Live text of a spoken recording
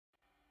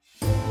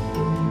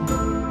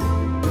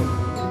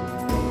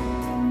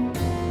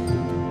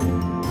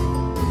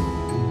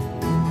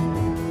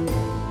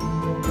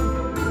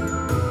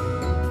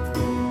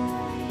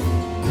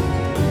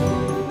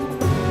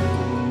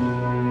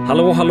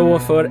Hallå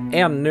för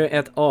ännu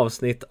ett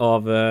avsnitt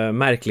av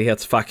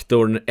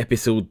Märklighetsfaktorn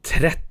episod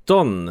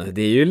 13.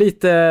 Det är ju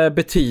lite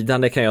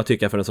betydande kan jag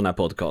tycka för en sån här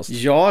podcast.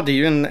 Ja, det är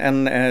ju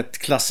ett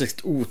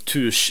klassiskt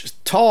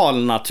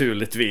oturstal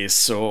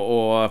naturligtvis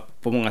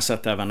och på många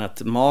sätt även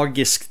ett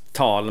magiskt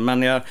tal.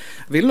 Men jag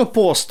vill nog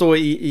påstå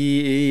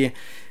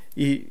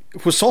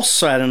hos oss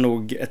så är det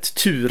nog ett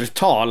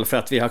turtal för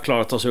att vi har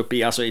klarat oss upp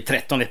i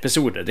 13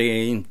 episoder. Det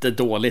är inte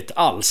dåligt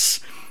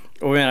alls.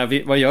 Och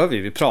vad gör vi?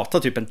 Vi pratar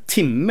typ en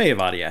timme i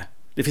varje.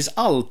 Det finns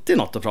alltid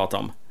något att prata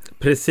om.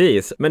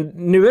 Precis, men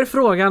nu är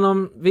frågan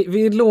om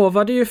vi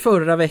lovade ju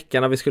förra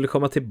veckan att vi skulle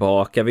komma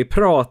tillbaka. Vi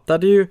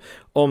pratade ju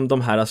om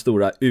de här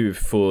stora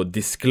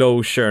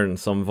UFO-disclosuren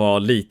som var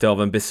lite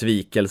av en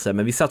besvikelse,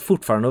 men vi satt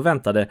fortfarande och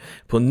väntade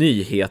på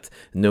nyhet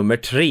nummer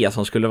 3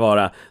 som skulle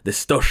vara det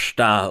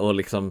största och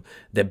liksom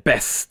det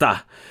bästa.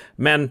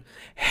 Men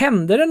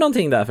hände det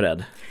någonting där,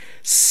 Fred?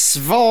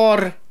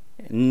 Svar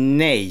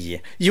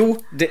nej. Jo,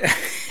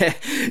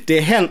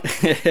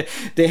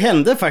 det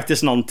hände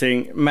faktiskt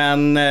någonting,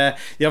 men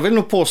jag vill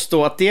nog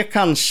påstå att det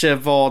kanske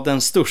var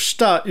den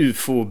största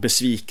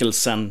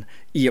UFO-besvikelsen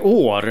i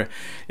år.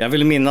 Jag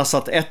vill minnas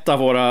att ett av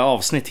våra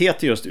avsnitt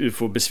heter just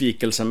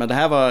UFO-besvikelsen, men det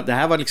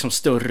här var liksom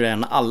större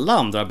än alla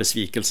andra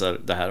besvikelser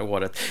det här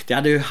året. Det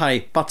hade ju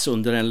hypats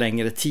under en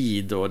längre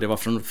tid och det var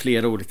från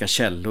flera olika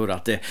källor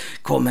att det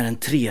kommer en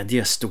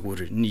tredje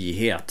stor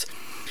nyhet.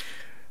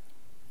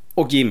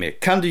 Och Jimmy,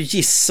 kan du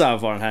gissa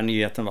vad den här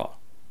nyheten var?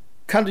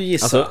 Kan du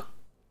gissa? Alltså,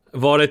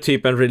 var det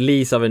typ en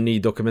release av en ny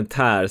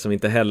dokumentär som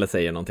inte heller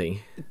säger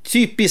någonting?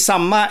 Typ i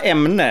samma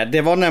ämne.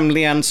 Det var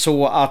nämligen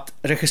så att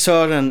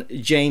regissören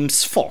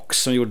James Fox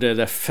som gjorde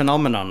The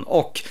Phenomenon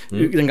och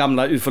den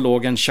gamla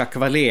ufologen Chuck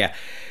Vallée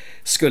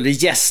skulle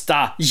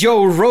gästa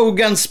Joe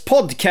Rogans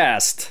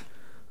podcast.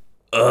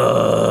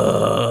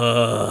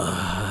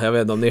 Jag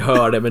vet inte om ni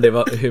hörde, men det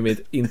var hur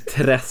mitt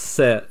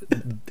intresse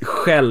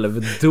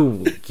själv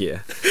dog.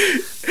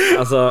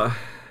 Alltså,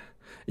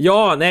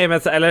 ja, nej,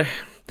 men eller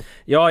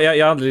ja,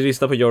 jag har aldrig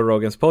lyssnat på Joe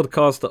Rogans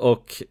podcast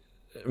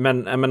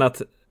men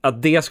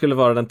att det skulle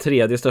vara den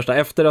tredje största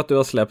efter att du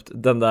har släppt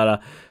den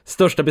där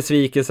största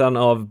besvikelsen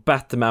av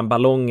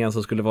Batman-ballongen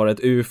som skulle vara ett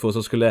UFO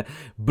som skulle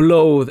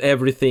blow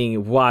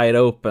everything wide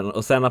open,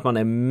 och sen att man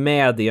är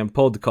med i en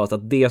podcast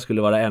att det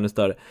skulle vara ännu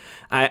större.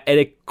 Är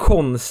det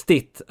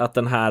konstigt att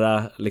den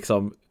här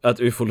liksom, att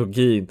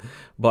ufologin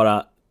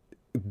bara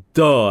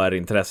dör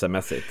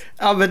intressemässigt?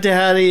 Ja, men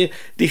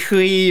det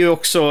sker ju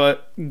också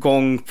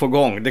gång på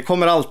gång. Det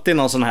kommer alltid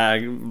någon sån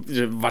här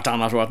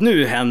vartannat år att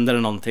nu händer det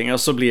någonting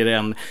och så blir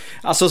det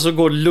så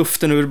går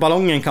luften ur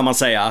ballongen kan man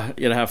säga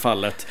i det här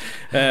fallet.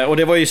 Och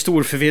det var ju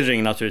stor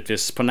förvirring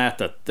naturligtvis på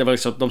nätet. Det var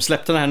liksom, de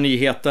släppte den här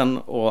nyheten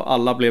och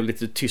alla blev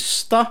lite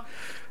tysta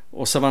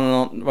och så var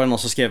det någon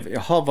som skrev,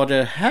 jaha, var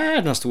det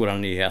här den stora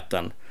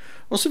nyheten?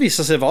 Och så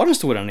visade sig vara den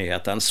stora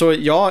nyheten. Så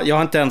jag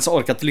har inte ens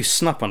orkat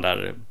lyssna på den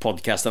där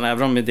podcasten,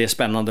 även om det är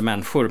spännande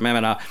människor. Men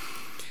jag menar,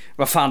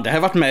 vad fan, det har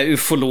varit med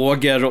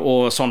ufologer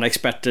och sådana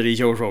experter i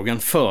Joe Rogan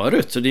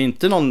förut. Så det är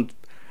inte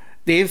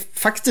det är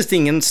faktiskt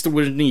ingen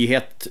stor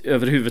nyhet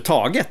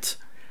överhuvudtaget.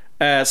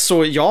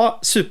 Så ja,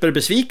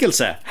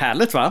 superbesvikelse.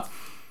 Härligt, va?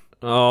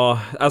 Ja,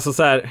 alltså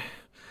så här.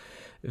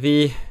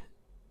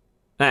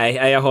 Nej,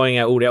 jag har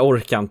inga ord, jag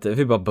orkar inte.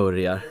 Vi bara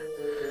börjar.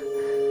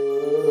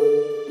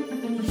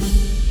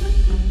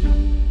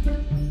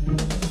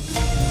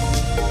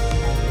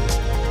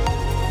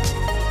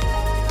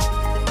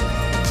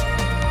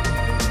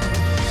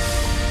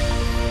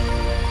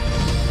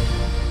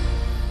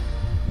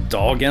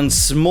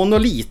 Dagens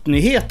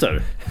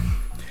monolitnyheter.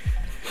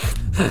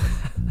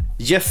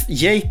 Jeff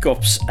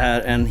Jacobs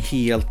är en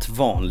helt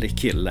vanlig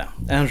kille.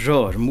 En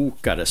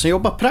rörmokare som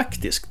jobbar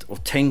praktiskt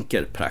och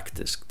tänker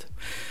praktiskt.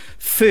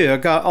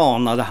 Föga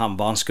anade han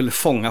vad han skulle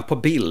fånga på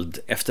bild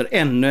efter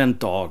ännu en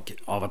dag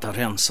av att ha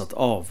rensat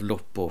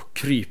avlopp och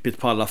krypit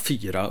på alla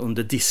 4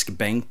 under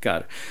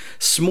diskbänkar,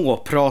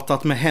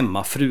 småpratat med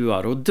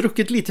hemmafruar och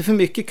druckit lite för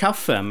mycket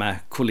kaffe med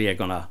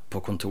kollegorna på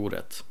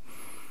kontoret.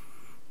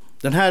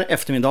 Den här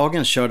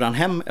eftermiddagen körde han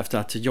hem efter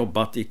att ha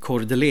jobbat i Coeur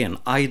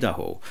d'Alene,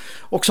 Idaho.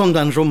 Och som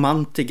den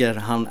romantiker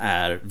han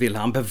är vill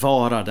han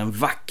bevara den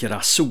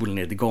vackra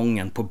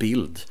solnedgången på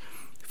bild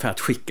för att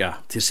skicka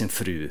till sin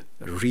fru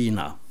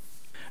Rena.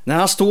 När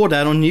han står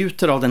där och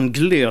njuter av den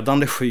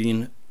glödande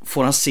skyn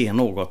får han se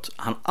något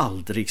han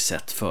aldrig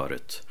sett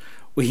förut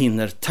och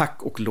hinner tack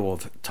och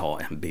lov ta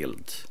en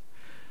bild.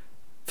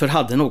 För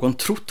hade någon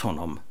trott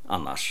honom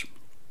annars?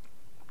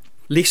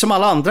 Liksom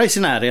alla andra i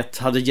sin närhet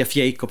hade Jeff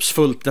Jacobs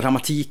följt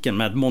dramatiken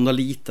med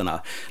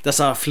monoliterna,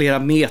 dessa flera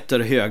meter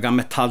höga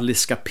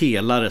metalliska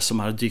pelare som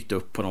hade dykt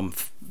upp på de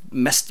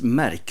mest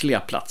märkliga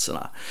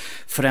platserna,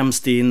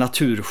 främst i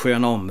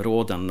natursköna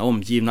områden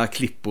omgivna av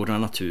klippor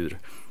och natur,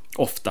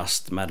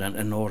 oftast med en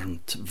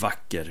enormt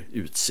vacker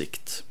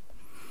utsikt.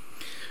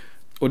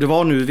 Och det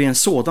var nu vid en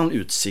sådan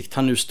utsikt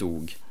han nu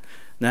stod,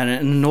 när en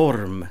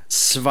enorm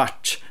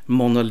svart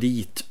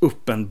monolit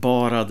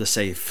uppenbarade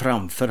sig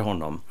framför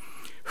honom,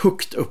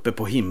 högt uppe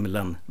på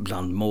himlen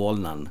bland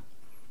molnen.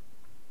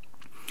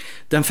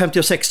 Den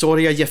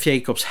 56-åriga Jeff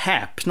Jacobs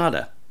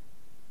häpnade.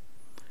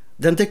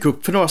 Den dök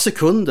upp för några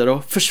sekunder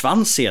och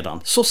försvann sedan,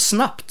 så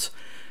snabbt.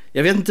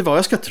 Jag vet inte vad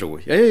jag ska tro.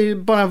 Jag är ju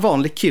bara en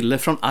vanlig kille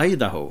från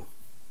Idaho.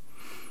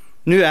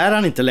 Nu är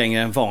han inte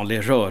längre en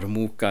vanlig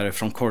rörmokare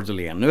från Coeur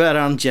d'Alene. Nu är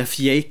han Jeff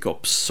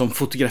Jacobs som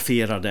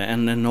fotograferade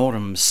en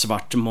enorm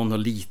svart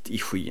monolit i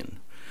skyn.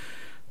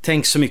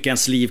 Tänk så mycket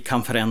ens liv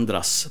kan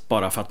förändras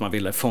bara för att man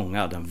ville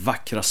fånga den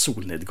vackra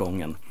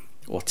solnedgången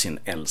åt sin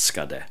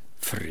älskade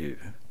fru.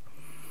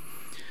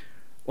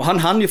 Och han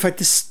hann ju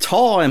faktiskt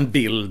ta en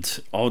bild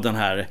av den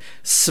här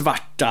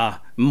svarta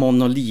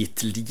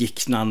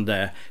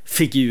monolitliknande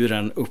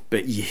figuren uppe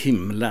i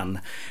himlen.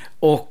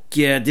 Och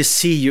det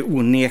ser ju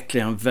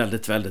onekligen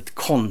väldigt, väldigt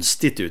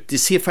konstigt ut. Det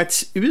ser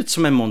faktiskt ut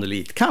som en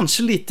monolit.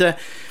 Kanske lite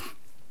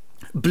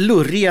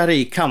blurrigare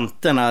i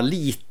kanterna,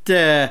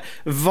 lite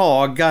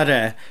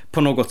vagare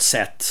på något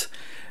sätt.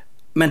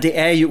 Men det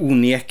är ju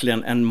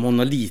onekligen en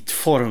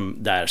monolitform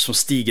där som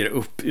stiger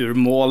upp ur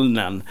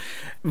molnen.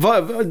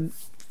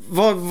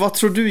 Vad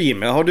tror du,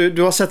 Jimmy?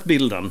 Du har sett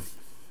bilden?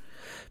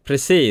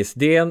 Precis,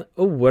 det är en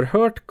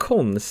oerhört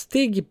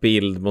konstig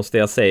bild måste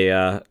jag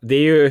säga. Det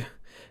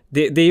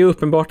är ju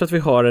uppenbart att vi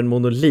har en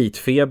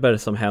monolitfeber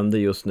som händer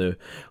just nu.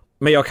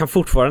 Men jag kan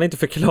fortfarande inte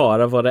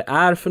förklara vad det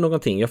är för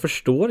någonting. Jag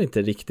förstår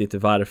inte riktigt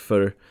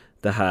varför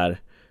det här...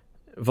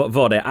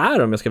 Vad det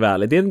är, om jag ska vara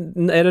ärlig.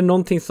 Är det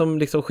någonting som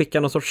liksom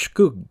skickar någon sorts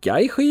skugga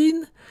i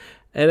skyn?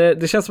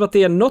 Det känns som att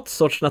det är något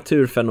sorts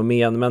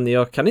naturfenomen, men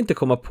jag kan inte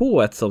komma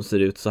på ett som ser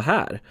ut så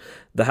här.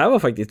 Det här var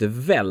faktiskt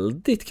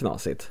väldigt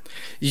knasigt.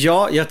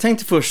 Ja, jag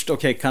tänkte först,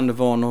 kan det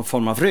vara någon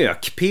form av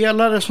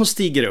rökpelare som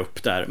stiger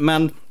upp där?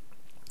 Men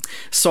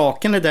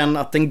saken är den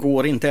att den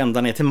går inte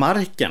ända ner till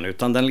marken,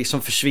 utan den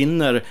liksom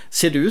försvinner,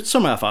 ser det ut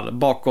som i alla fall,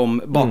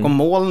 bakom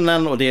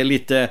molnen, och det är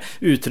lite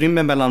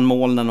utrymme mellan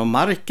molnen och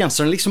marken,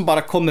 så den liksom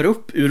bara kommer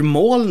upp ur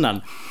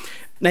molnen.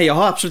 Nej, jag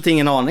har absolut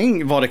ingen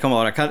aning vad det kan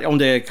vara. Om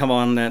det kan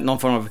vara någon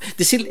form av...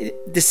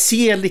 Det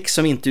ser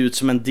liksom inte ut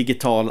som en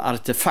digital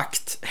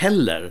artefakt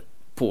heller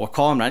på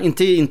kameran.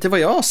 Inte vad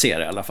jag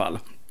ser i alla fall.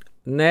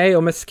 Nej,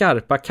 och med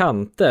skarpa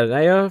kanter.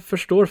 Nej, jag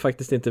förstår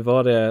faktiskt inte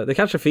vad det... Det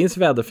kanske finns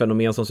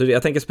väderfenomen som ser ut.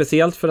 Jag tänker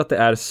speciellt för att det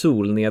är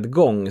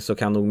solnedgång så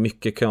kan nog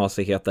mycket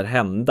knasigheter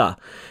hända.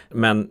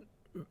 Men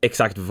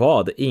exakt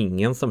vad?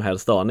 Ingen som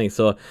helst aning.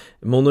 Så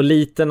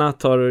monoliterna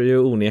tar ju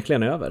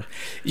onekligen över.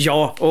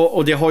 Ja,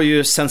 och det har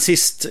ju sen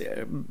sist...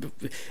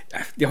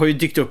 Det har ju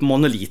dykt upp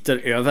monoliter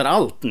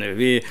överallt nu.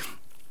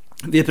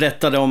 Vi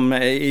berättade om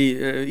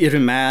i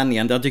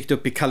Rumänien, det har dykt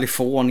upp i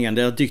Kalifornien,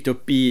 det har dykt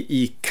upp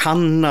i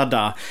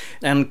Kanada.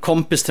 En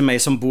kompis till mig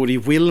som bor i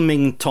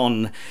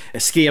Wilmington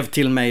skrev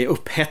till mig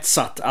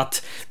upphetsat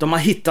att de har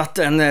hittat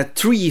en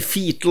 3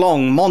 feet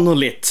long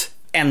monolith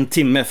 1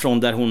 timme från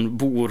där hon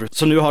bor.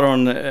 Så nu har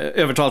hon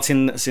övertalat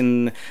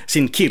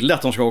sin kille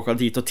att de ska åka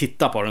dit och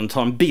titta på den och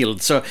ta en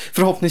bild. Så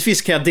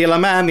förhoppningsvis kan jag dela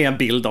med mig en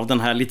bild av den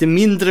här lite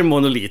mindre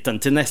monoliten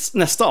till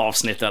nästa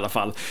avsnitt i alla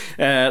fall.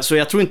 Så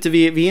jag tror inte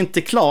vi är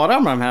inte klara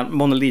med de här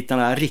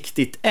monoliterna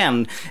riktigt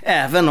än.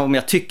 Även om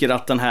jag tycker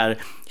att den här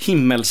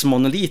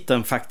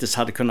himmelsmonoliten faktiskt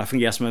hade kunnat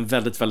fungera som en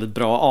väldigt, väldigt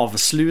bra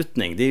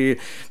avslutning. Det är ju...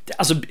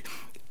 Alltså...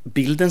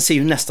 Bilden ser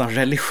ju nästan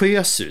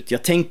religiös ut.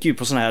 Jag tänker ju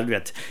på såna här, du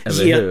vet,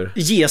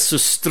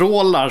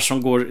 Jesus-strålar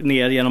som går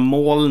ner genom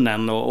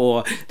molnen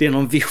och det är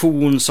någon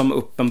vision som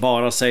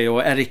uppenbarar sig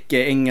och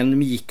ärkeängeln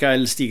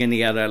Mikael stiger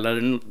ner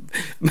eller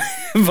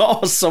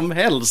vad som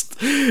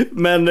helst.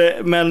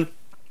 Men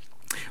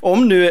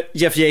om nu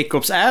Jeff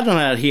Jacobs är den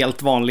här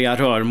helt vanliga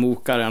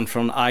rörmokaren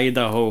från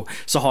Idaho,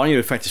 så har han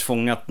ju faktiskt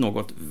fångat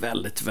något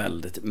väldigt,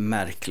 väldigt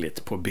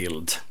märkligt på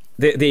bild.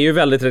 Det är ju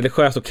väldigt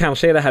religiöst, och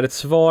kanske är det här ett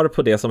svar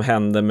på det som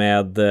hände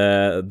med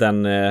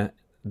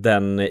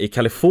den i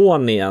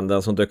Kalifornien,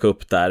 den som dök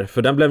upp där.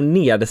 För den blev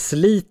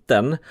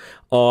nedsliten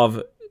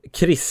av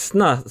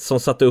kristna som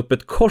satte upp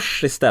ett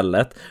kors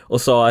istället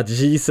och sa att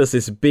Jesus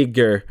is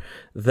bigger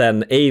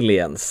than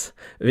aliens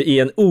i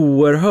en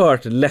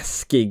oerhört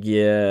läskig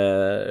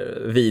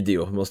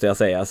video, måste jag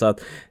säga. Så att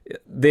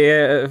det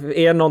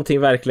är någonting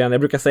verkligen,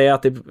 jag brukar säga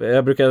att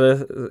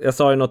jag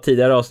sa i något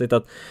tidigare avsnitt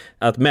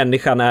att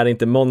människan är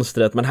inte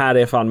monstret, men här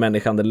är fan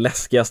människan det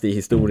läskigaste i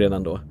historien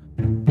ändå.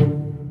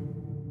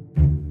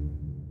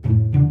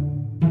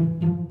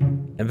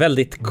 En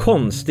väldigt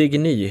konstig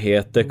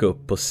nyhet dök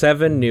upp på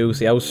 7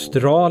 News i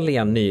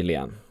Australien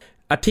nyligen.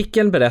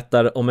 Artikeln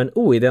berättar om en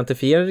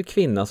oidentifierad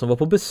kvinna som var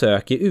på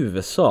besök i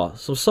USA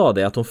som sa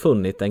det att hon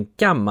funnit en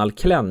gammal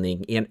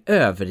klänning i en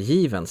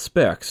övergiven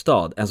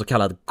spökstad, en så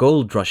kallad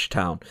Gold Rush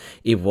Town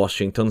i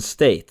Washington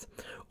State,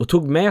 och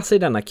tog med sig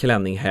denna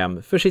klänning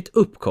hem för sitt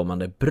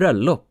uppkommande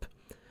bröllop.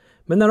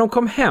 Men när de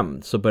kom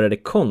hem så började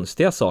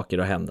konstiga saker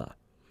att hända.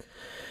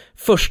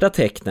 Första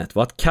tecknet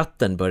var att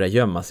katten började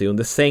gömma sig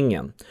under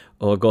sängen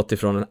och gått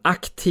ifrån en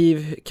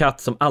aktiv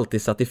katt som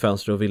alltid satt i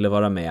fönstret och ville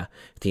vara med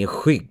till en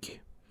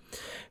skygg.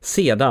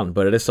 Sedan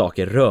började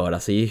saker röra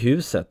sig i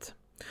huset.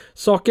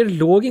 Saker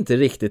låg inte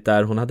riktigt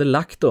där hon hade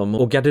lagt dem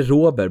och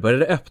garderober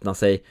började öppna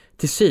sig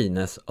till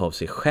synes av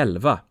sig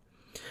själva.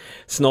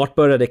 Snart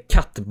började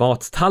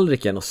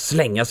kattmatstallriken att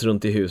slängas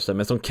runt i huset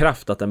med sån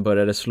kraft att den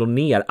började slå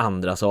ner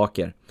andra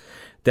saker.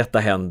 Detta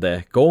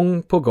hände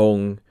gång på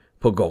gång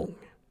på gång.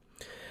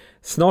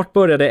 Snart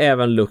började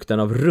även lukten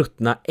av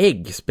ruttna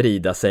ägg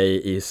sprida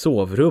sig i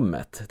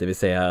sovrummet, det vill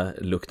säga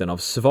lukten av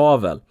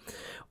svavel.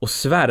 Och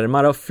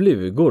svärmar av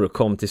flugor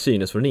kom till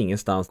synes från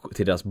ingenstans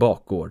till deras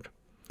bakgård.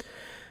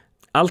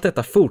 Allt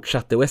detta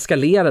fortsatte och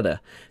eskalerade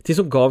tills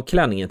hon gav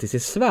klänningen till sin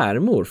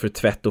svärmor för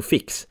tvätt och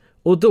fix.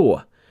 Och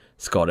då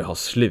ska det ha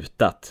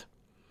slutat.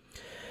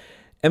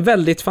 En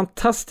väldigt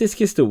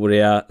fantastisk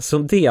historia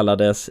som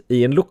delades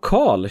i en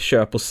lokal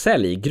köp- och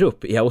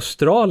säljgrupp i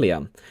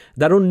Australien,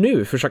 där hon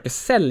nu försöker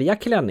sälja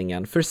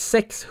klänningen för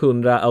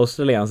 600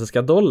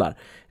 australiensiska dollar,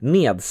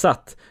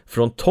 nedsatt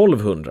från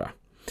 1200.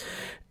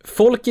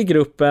 Folk i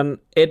gruppen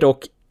är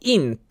dock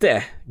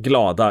inte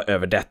glada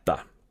över detta.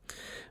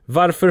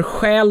 Varför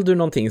stjäl du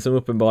någonting som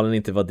uppenbarligen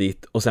inte var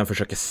ditt och sen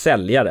försöker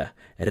sälja det?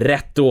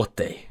 Rätt åt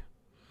dig.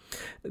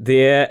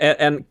 Det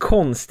är en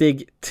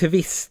konstig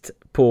twist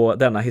på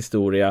denna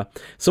historia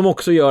som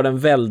också gör den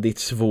väldigt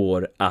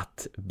svår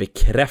att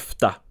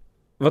bekräfta.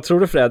 Vad tror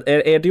du, Fred?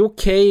 Är det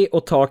okej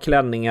att ta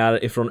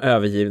klänningar ifrån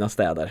övergivna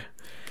städer?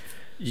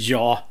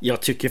 Ja,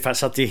 jag tycker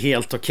faktiskt att det är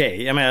helt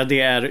okej. Jag menar, det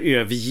är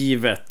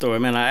övergivet och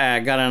jag menar,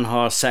 ägaren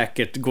har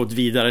säkert gått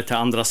vidare till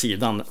andra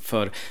sidan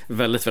för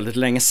väldigt, väldigt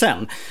länge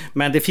sedan.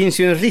 Men det finns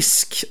ju en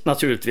risk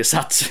naturligtvis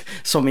att,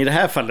 som i det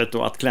här fallet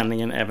då, att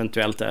klänningen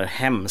eventuellt är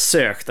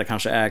hemsökt och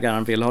kanske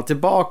ägaren vill ha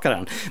tillbaka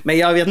den. Men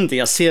jag vet inte,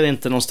 jag ser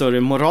inte någon större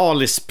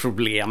moraliskt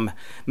problem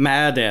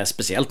med det,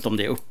 speciellt om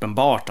det är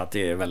uppenbart att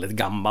det är väldigt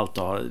gammalt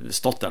och har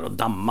stått där och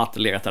dammat,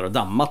 legat där och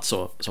dammat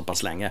så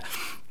pass länge.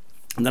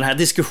 Den här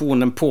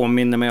diskussionen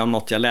påminner mig om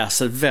något jag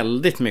läser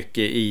väldigt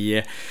mycket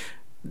i,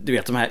 du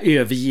vet, de här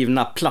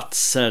övergivna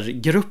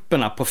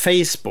platser-grupperna på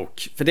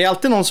Facebook. För det är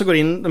alltid någon som går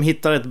in, de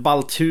hittar ett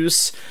ballt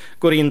hus,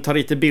 går in, tar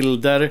lite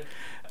bilder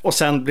och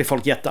sen blir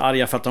folk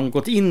jättearga för att de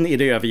gått in i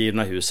det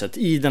övergivna huset,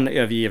 i den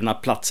övergivna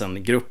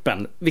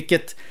platsen-gruppen.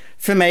 Vilket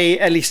för mig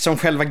är liksom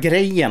själva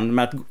grejen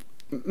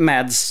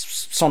med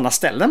sådana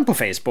ställen på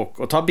Facebook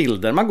och ta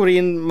bilder. Man går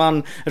in,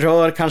 man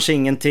rör kanske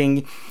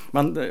ingenting,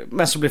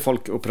 men så blir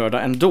folk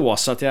upprörda ändå.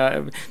 Så att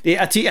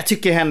jag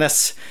tycker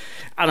hennes,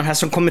 de här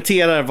som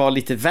kommenterar var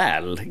lite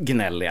väl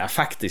gnälliga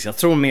faktiskt. Jag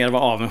tror mer var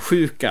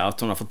avundsjuka att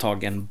hon har fått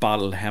tag i en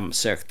ball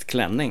hemsökt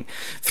klänning.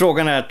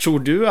 Frågan är, tror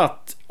du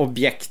att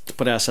objekt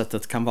på det här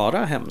sättet kan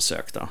vara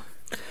hemsökta?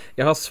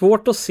 Jag har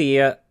svårt att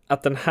se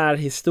att den här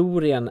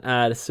historien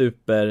är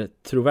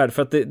supertrovärd,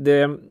 för att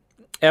det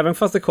även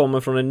fast det kommer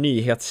från en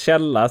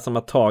nyhetskälla som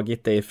har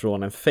tagit det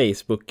från en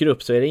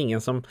Facebookgrupp, så är det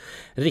ingen som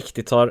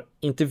riktigt har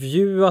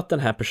intervjuat den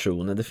här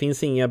personen. Det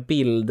finns inga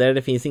bilder,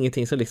 det finns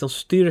ingenting som liksom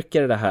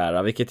styrker det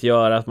här, vilket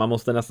gör att man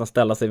måste nästan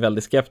ställa sig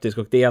väldigt skeptisk.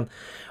 Och det är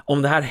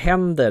om det här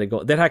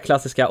händer, det här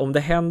klassiska, om det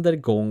händer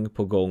gång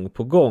på gång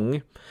på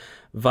gång,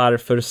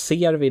 varför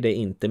ser vi det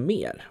inte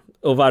mer?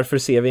 Och varför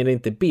ser vi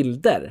inte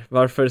bilder?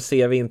 Varför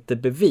ser vi inte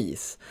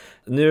bevis?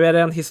 Nu är det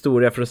en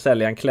historia för att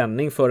sälja en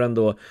klänning för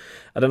ändå.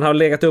 Den har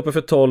legat uppe för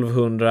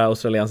 1200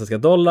 australiensiska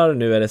dollar.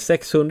 Nu är det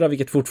 600,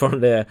 vilket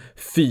fortfarande är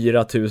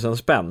 4000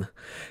 spänn.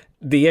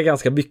 Det är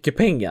ganska mycket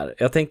pengar.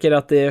 Jag tänker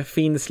att det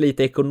finns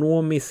lite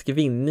ekonomisk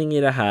vinning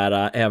i det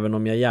här, även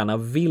om jag gärna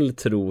vill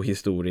tro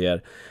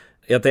historier.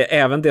 Att det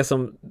är även det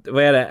som,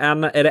 vad är det?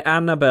 Är det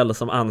Annabelle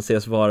som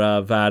anses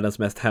vara världens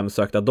mest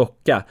hemsökta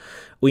docka?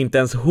 Och inte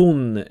ens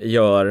hon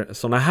gör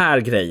såna här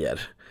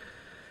grejer.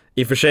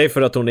 I och för sig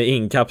för att hon är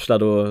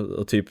inkapslad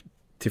och typ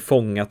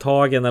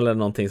tillfångatagen eller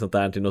någonting sånt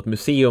där till något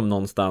museum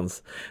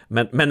någonstans.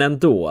 Men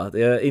ändå,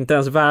 inte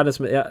ens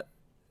världens...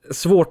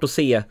 Svårt att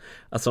se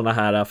att såna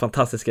här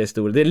fantastiska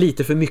historier, det är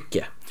lite för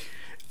mycket.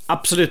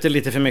 Absolut, det är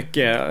lite för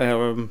mycket.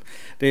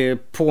 Det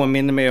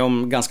påminner mig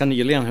om ganska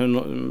nyligen hur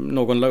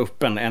någon la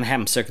upp en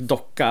hemsökt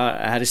docka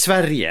här i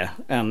Sverige.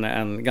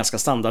 En ganska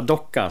standard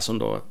docka som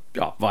då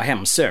var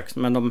hemsökt.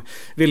 Men de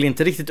ville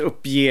inte riktigt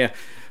uppge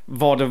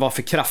vad det var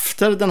för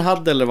krafter den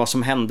hade, eller vad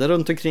som hände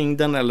runt omkring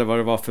den, eller vad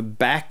det var för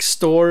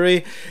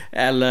backstory,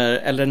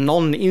 eller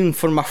någon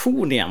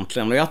information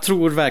egentligen. Och jag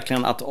tror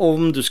verkligen att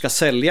om du ska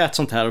sälja ett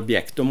sånt här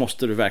objekt, då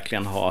måste du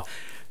verkligen ha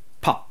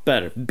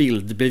papper,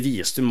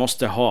 bildbevis. Du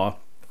måste ha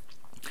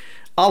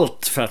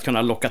allt för att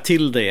kunna locka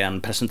till dig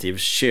en presumtiv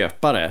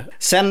köpare.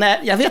 Sen,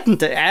 jag vet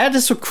inte, är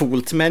det så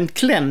coolt med en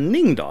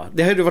klänning då?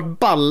 Det har ju varit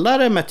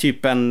ballare med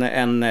typ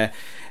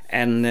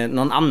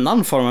någon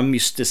annan form av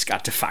mystisk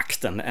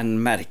artefakt,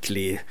 en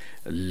märklig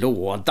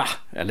låda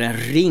eller en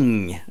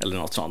ring eller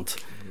något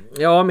sånt.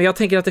 Ja, men jag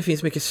tänker att det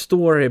finns mycket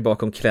story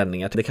bakom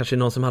klänningar. Det kanske är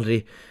någon som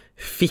aldrig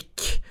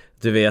fick,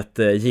 du vet,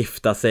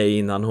 gifta sig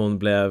innan hon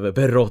blev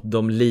berådd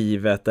om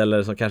livet,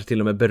 eller som kanske till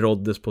och med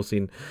beråddes på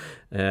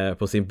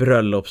sin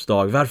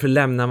bröllopsdag. Varför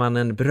lämnar man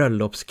en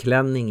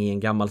bröllopsklänning i en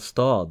gammal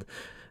stad?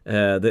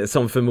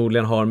 Som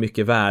förmodligen har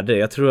mycket värde.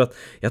 Jag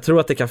tror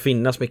att det kan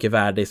finnas mycket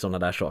värde i sådana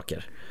där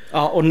saker.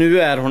 Ja, och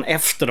nu är hon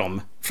efter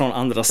dem från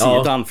andra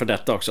sidan för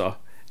detta också.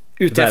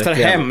 ute efter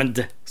Verkligen.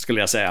 hämnd, skulle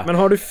jag säga. Men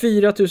har du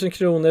 4 000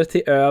 kronor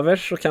till över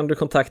så kan du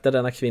kontakta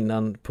denna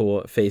kvinnan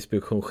på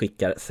Facebook. Hon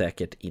skickar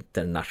säkert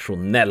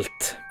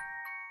internationellt.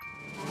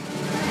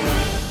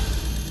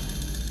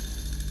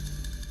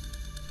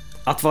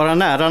 Att vara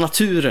nära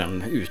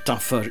naturen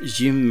utanför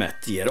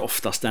gymmet ger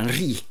oftast en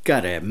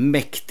rikare,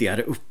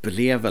 mäktigare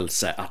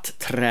upplevelse att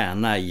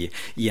träna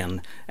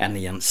än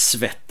i en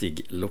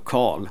svettig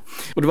lokal.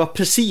 Och det var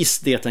precis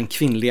det den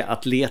kvinnliga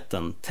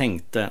atleten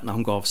tänkte när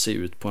hon gav sig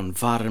ut på en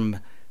varm,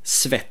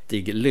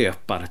 svettig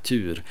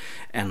löpartur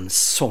en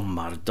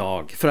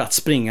sommardag för att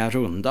springa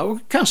runda och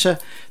kanske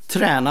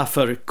träna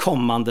för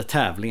kommande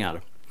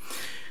tävlingar.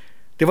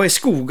 Det var i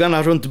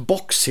skogarna runt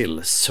Box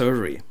Hill,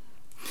 Surrey.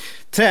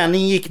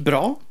 Träningen gick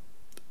bra,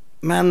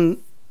 men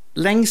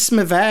längs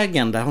med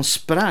vägen där hon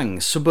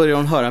sprang så började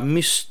hon höra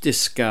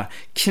mystiska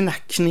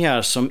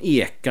knackningar som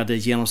ekade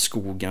genom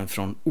skogen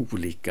från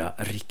olika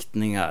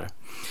riktningar.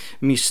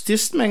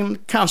 Mystiskt, men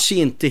kanske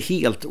inte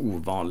helt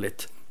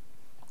ovanligt.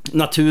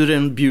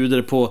 Naturen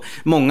bjuder på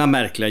många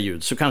märkliga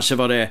ljud, så kanske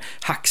var det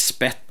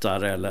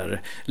hackspettar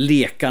eller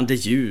lekande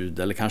ljud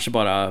eller kanske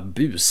bara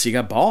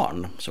busiga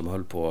barn som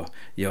höll på att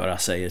göra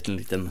sig en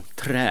liten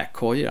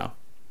träkoja.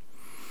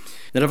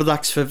 När det var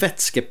dags för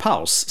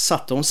vätskepaus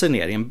satte hon sig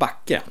ner i en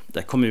backe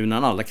där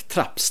kommunen hade lagt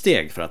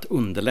trappsteg för att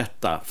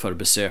underlätta för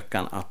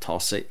besökaren att ta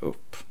sig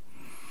upp.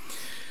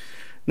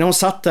 När hon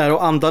satt där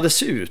och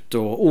andades ut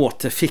och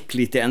återfick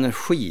lite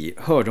energi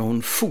hörde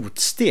hon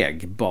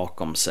fotsteg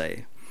bakom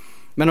sig.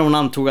 Men hon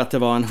antog att det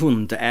var en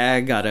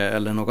hundägare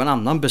eller någon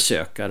annan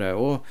besökare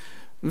och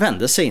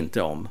vände sig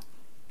inte om.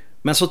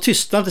 Men så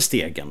tystnade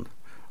stegen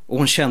och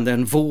hon kände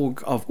en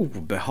våg av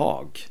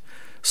obehag.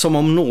 Som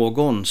om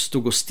någon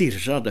stod och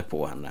stirrade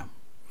på henne.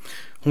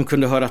 Hon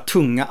kunde höra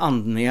tunga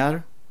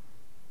andningar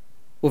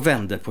och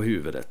vände på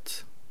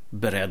huvudet,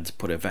 beredd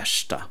på det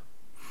värsta.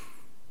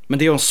 Men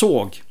det hon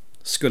såg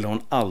skulle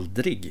hon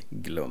aldrig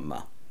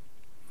glömma.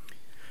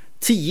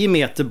 10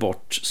 meter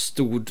bort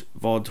stod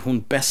vad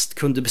hon bäst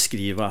kunde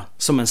beskriva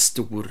som en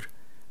stor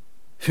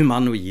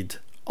humanoid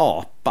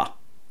apa.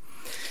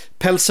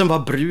 Pälsen var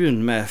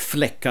brun med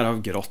fläckar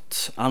av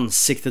grått.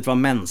 Ansiktet var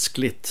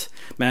mänskligt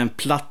med en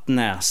platt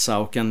näsa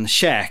och en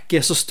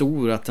käke så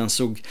stor att den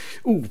såg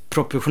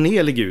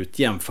oproportionerlig ut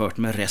jämfört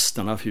med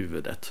resten av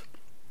huvudet.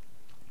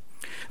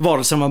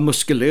 Varelsen var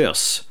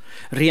muskulös,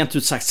 rent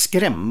ut sagt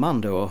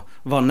skrämmande och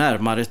var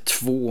närmare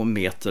 2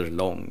 meter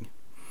lång.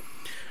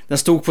 Den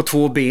stod på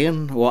 2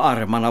 ben och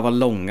armarna var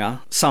långa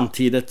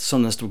samtidigt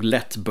som den stod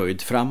lätt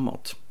böjd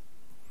framåt.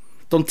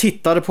 De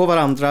tittade på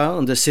varandra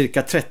under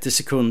cirka 30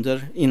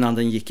 sekunder innan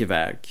den gick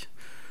iväg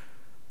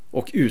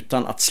och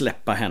utan att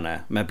släppa henne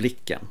med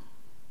blicken.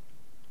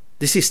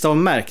 Det sista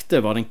hon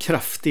märkte var den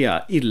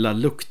kraftiga,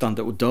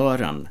 illaluktande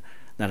odören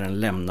när den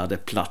lämnade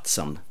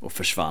platsen och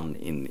försvann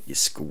in i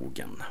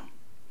skogen.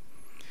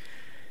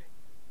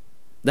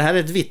 Det här är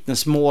ett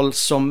vittnesmål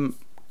som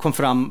kom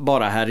fram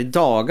bara här i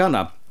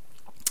dagarna.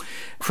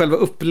 Själva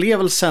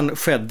upplevelsen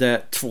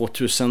skedde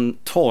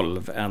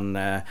 2012,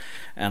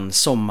 en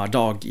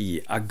sommardag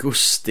i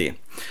augusti.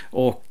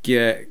 Och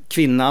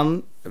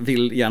kvinnan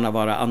vill gärna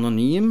vara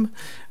anonym,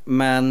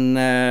 men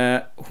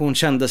hon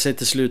kände sig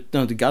till slut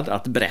nödgad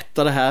att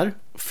berätta det här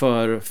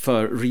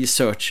för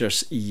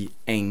researchers i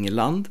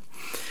England.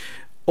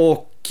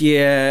 Och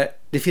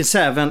det finns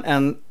även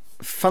en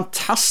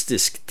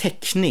fantastisk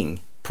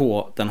teckning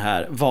på den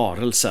här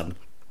varelsen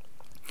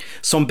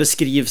som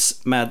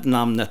beskrivs med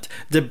namnet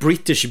The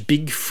British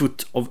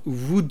Bigfoot of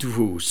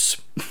Woodhouse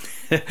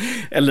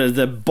eller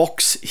The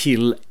Box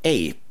Hill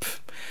Ape.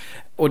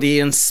 Och det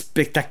är en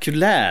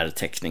spektakulär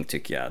teckning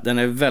tycker jag. Den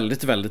är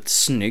väldigt, väldigt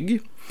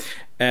snygg.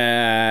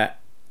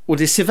 Och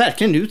det ser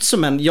verkligen ut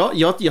som en...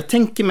 Jag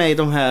tänker mig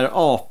de här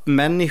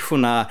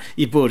apmänniskorna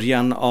i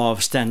början av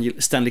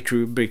Stanley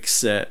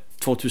Kubricks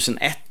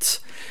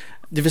 2001.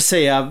 Det vill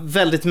säga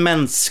väldigt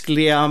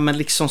mänskliga, men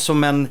liksom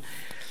som en...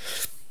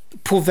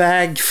 på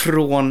väg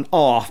från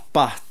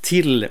apa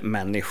till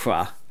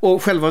människa.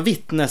 Och själva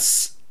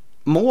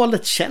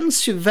vittnesmålet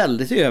känns ju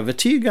väldigt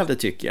övertygande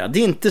tycker jag. Det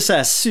är inte så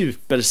här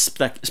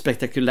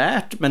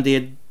superspektakulärt, men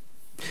det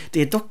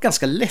är dock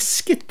ganska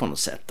läskigt på något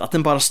sätt. Att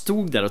den bara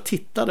stod där och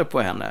tittade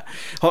på henne.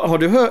 Har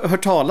du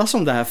hört talas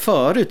om det här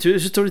förut? Hur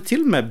står det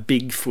till med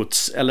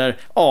Bigfoots eller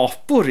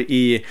apor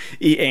i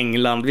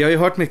England? Vi har ju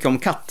hört mycket om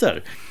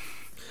katter.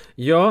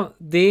 Ja,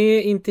 det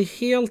är inte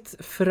helt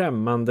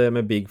främmande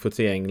med Bigfoot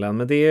i England,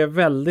 men det är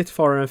väldigt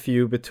far and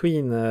few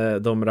between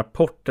de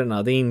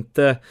rapporterna. Det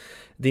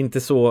är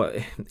inte så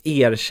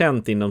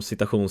erkänt inom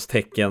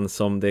citationstecken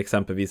som det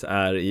exempelvis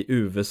är i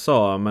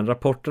USA, men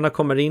rapporterna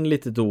kommer in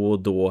lite då och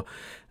då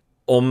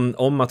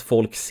om att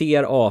folk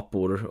ser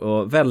apor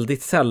och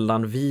väldigt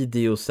sällan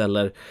videos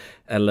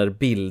eller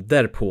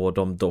bilder på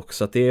dem dock.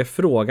 Så att det är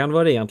frågan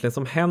vad det egentligen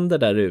som händer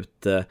där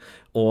ute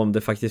och om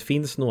det faktiskt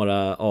finns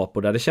några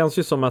apor där. Det känns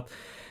ju som att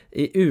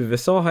i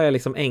USA har jag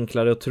liksom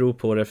enklare att tro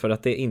på det för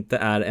att det inte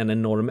är en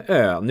enorm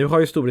ö. Nu har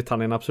ju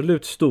Storbritannien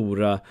absolut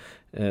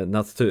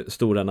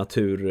stora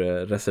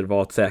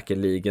naturreservat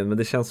säkerligen, men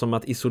det känns som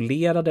att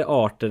isolerade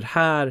arter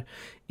här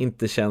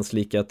inte känns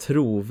lika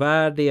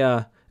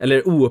trovärdiga,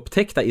 eller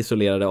oupptäckta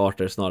isolerade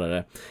arter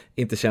snarare,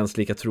 inte känns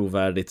lika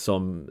trovärdigt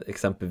som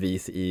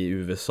exempelvis i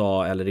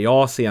USA eller i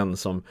Asien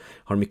som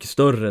har mycket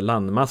större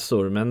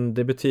landmassor. Men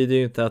det betyder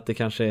ju inte att det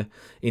kanske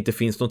inte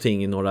finns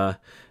någonting i några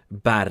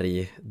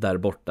berg där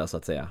borta så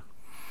att säga.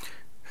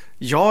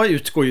 Jag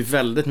utgår ju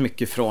väldigt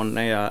mycket från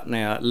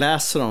när jag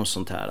läser om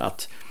sånt här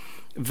att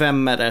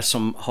vem är det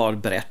som har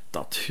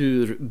berättat?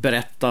 Hur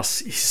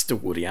berättas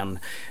historien?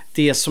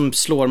 Det som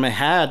slår mig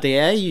här, det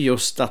är ju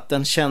just att det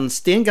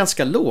är en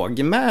ganska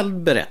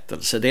lågmäld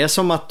berättelse. Det är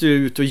som att du är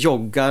ute och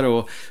joggar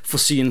och får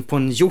syn på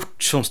en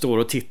hjort som står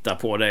och tittar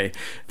på dig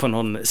på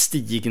någon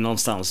stig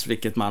någonstans,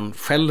 vilket man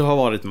själv har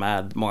varit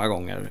med många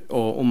gånger.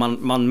 Och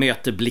man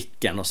möter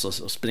blicken och så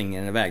springer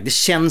den iväg. Det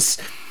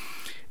känns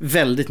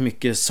väldigt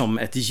mycket som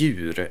ett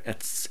djur.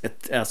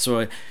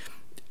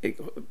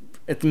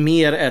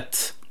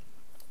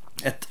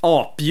 Ett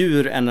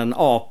apdjur än en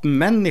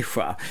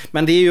apmänniska.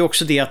 Men det är ju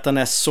också det att den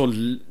är så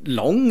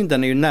lång.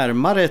 Den är ju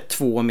närmare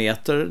 2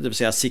 meter, det vill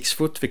säga 6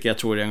 foot, vilket jag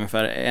tror är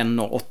ungefär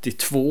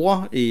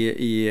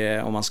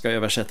 1,82 om man ska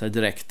översätta det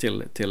direkt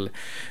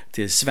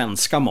till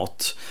svenska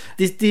mått.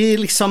 Det är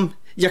liksom,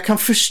 jag kan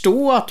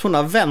förstå att hon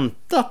har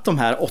väntat de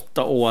här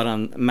 8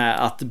 åren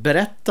med att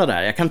berätta det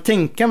här. Jag kan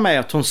tänka mig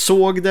att hon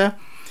såg det,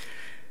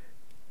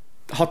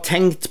 har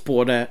tänkt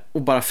på det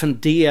och bara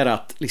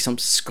funderat, liksom,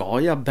 ska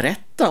jag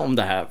berätta om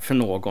det här för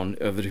någon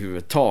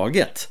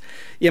överhuvudtaget?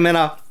 Jag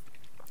menar,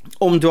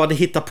 om du hade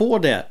hittat på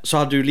det så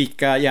hade du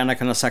lika gärna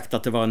kunnat sagt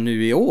att det var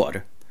nu i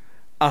år.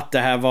 Att det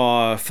här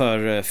var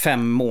för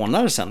 5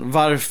 månader sedan.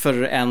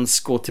 Varför ens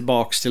gå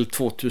tillbaks till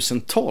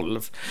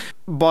 2012?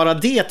 Bara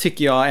det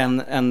tycker jag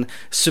är en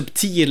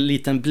subtil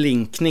liten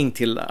blinkning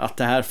till att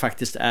det här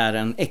faktiskt är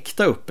en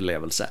äkta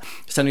upplevelse.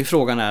 Sen är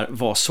frågan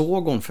vad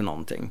såg hon för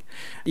någonting?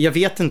 Jag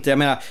vet inte, jag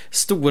menar,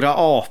 stora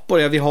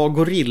apor, vi har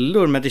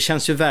gorillor, men det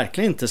känns ju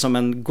verkligen inte som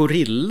en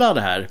gorilla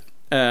det här.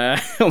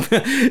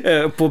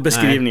 På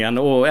beskrivningen.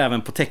 Nej. Och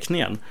även på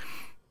teckningen.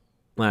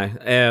 Nej,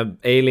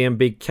 Alien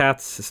Big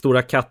Cats,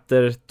 stora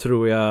katter,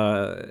 tror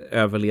jag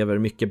överlever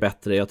mycket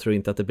bättre. Jag tror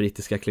inte att det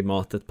brittiska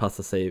klimatet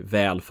passar sig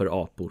väl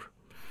för apor.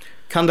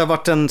 Kan det ha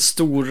varit en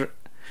stor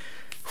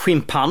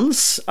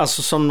schimpans?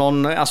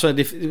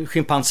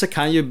 Schimpanser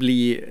kan ju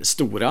bli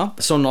stora,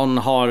 som någon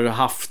har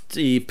haft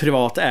i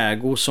privat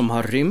ägo som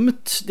har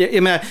rymt.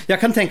 Jag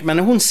kan tänka mig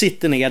när hon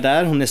sitter ner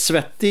där, hon är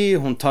svettig,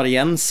 hon tar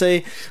igen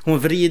sig, hon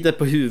vrider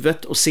på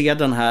huvudet och ser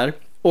den här.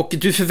 Och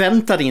du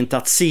förväntar dig inte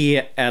att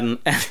se en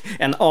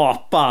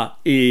apa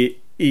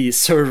i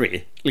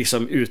Surrey,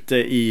 liksom ute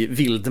i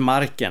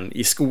vildmarken,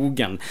 i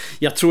skogen.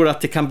 Jag tror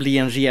att det kan bli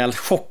en rejäl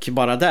chock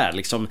bara där.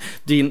 Liksom.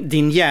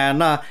 Din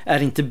hjärna är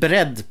inte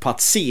beredd på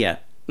att se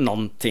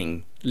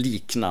någonting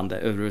liknande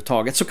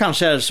överhuvudtaget. Så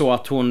kanske är det så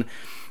att hon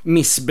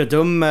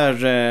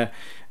missbedömer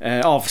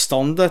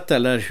avståndet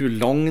eller hur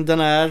lång den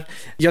är.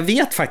 Jag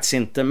vet faktiskt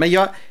inte, men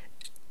jag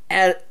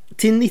är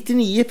till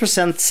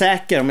 99%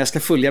 säker, om jag ska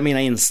följa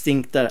mina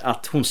instinkter,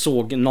 att hon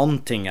såg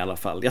någonting i alla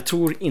fall. Jag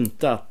tror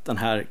inte att den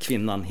här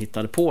kvinnan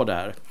hittade på det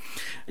här.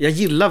 Jag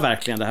gillar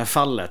verkligen det här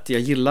fallet.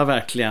 Jag gillar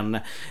verkligen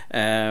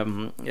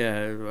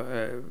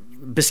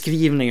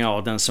beskrivningen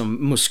av den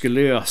som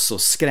muskulös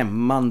och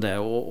skrämmande,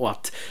 och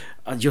att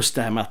just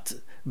det här med att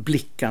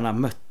blickarna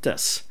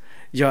möttes.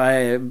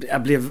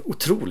 Jag blev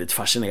otroligt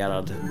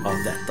fascinerad av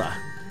detta.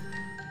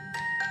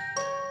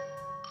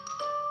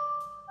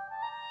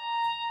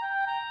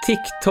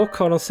 TikTok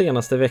har de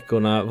senaste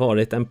veckorna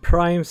varit en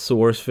prime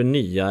source för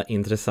nya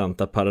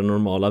intressanta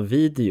paranormala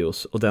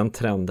videos, och den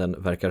trenden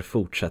verkar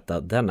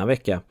fortsätta denna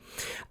vecka.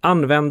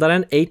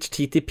 Användaren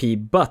HTTP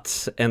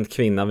Butts, en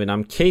kvinna vid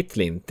namn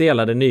Caitlin,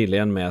 delade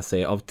nyligen med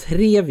sig av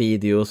 3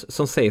 videos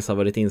som sägs ha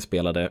varit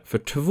inspelade för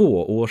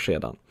 2 år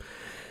sedan.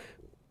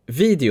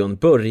 Videon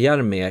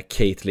börjar med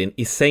Caitlin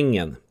i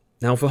sängen,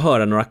 när hon får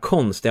höra några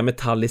konstiga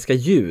metalliska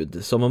ljud,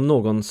 som om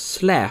någon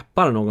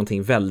släpar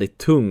någonting väldigt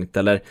tungt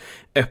eller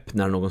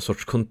öppnar någon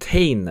sorts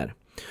container.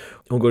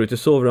 Hon går ut i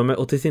sovrummet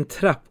och till sin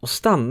trapp och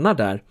stannar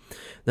där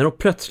när hon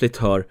plötsligt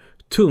hör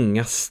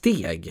tunga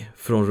steg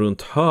från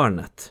runt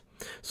hörnet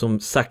som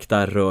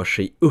sakta rör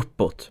sig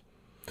uppåt.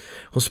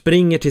 Hon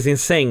springer till sin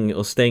säng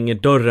och stänger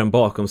dörren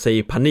bakom sig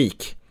i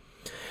panik.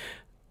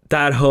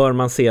 Där hör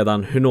man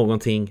sedan hur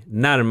någonting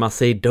närmar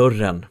sig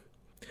dörren.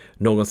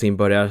 Någonsin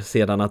börjar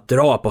sedan att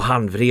dra på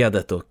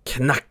handvredet och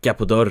knacka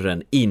på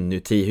dörren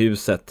inuti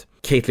huset.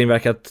 Caitlin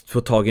verkar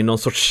få tag i någon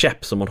sorts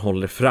käpp som hon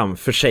håller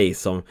framför sig,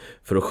 som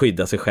för att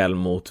skydda sig själv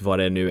mot vad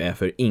det nu är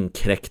för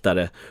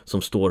inkräktare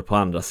som står på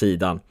andra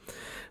sidan.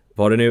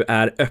 Vad det nu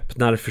är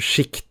öppnar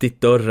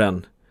försiktigt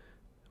dörren.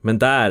 Men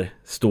där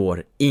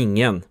står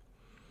ingen.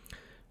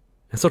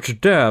 En sorts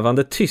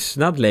dövande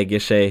tystnad lägger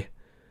sig.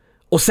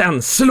 Och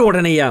sen slår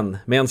den igen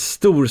med en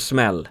stor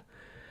smäll.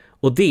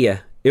 Och det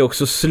är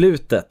också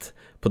slutet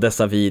på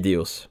dessa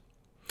videos.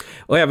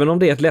 Och även om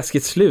det är ett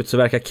läskigt slut så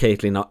verkar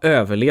Caitlyn ha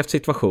överlevt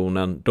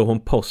situationen då hon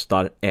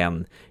postar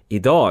än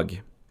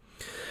idag.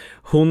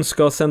 Hon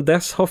ska sedan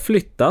dess ha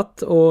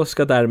flyttat och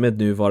ska därmed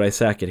nu vara i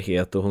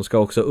säkerhet, och hon ska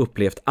också ha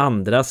upplevt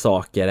andra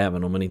saker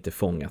även om hon inte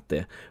fångat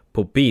det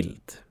på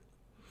bild.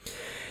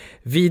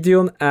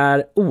 Videon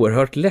är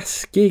oerhört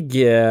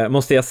läskig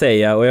måste jag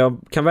säga, och jag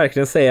kan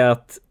verkligen säga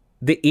att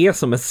det är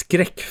som en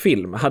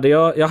skräckfilm.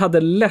 Jag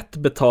hade lätt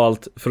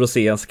betalt för att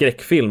se en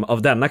skräckfilm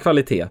av denna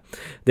kvalitet.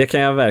 Det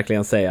kan jag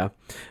verkligen säga.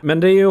 Men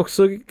det är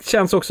också,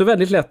 känns också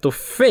väldigt lätt att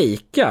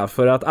fejka,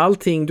 för att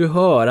allting du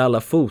hör,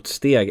 alla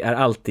fotsteg, är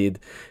alltid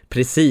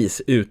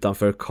precis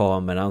utanför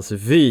kamerans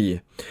vy.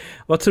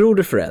 Vad tror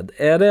du, Fred?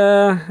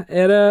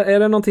 Är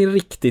det någonting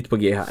riktigt på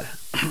G här?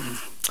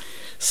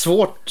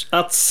 Svårt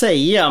att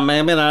säga, men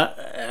jag menar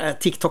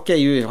TikTok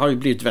har ju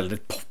blivit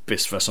väldigt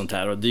poppis för sånt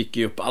här och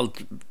dyker ju upp allt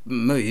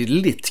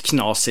möjligt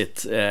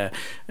knasigt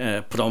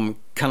på de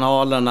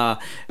kanalerna.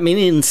 Min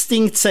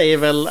instinkt säger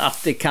väl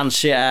att det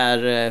kanske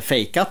är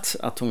fejkat,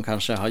 att hon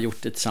kanske har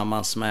gjort det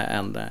tillsammans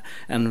med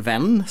en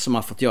vän som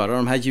har fått göra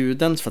de här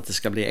ljuden för att det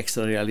ska bli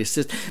extra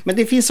realistiskt. Men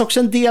det finns också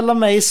en del av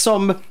mig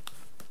som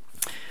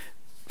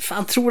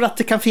tror att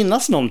det kan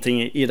finnas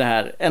någonting i det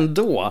här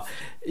ändå.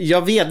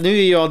 Jag vet, nu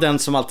är jag den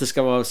som alltid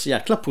ska vara så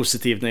jäkla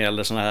positiv när det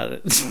gäller såna här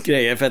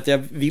grejer, för att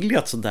jag vill ju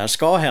att sånt där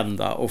ska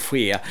hända och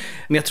ske.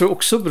 Men jag tror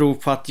också beror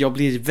på att jag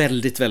blir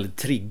väldigt, väldigt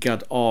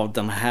triggad av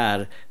den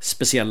här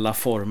speciella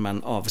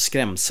formen av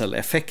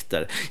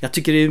skrämseleffekter. Jag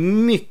tycker det är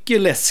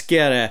mycket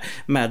läskigare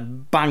med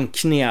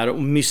bankningar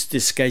och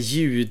mystiska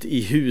ljud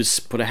i hus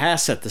på det här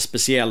sättet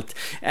speciellt,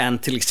 än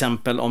till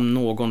exempel om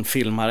någon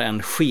filmar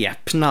en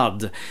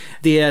skepnad.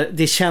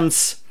 Det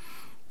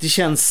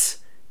känns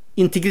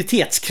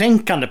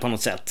integritetskränkande på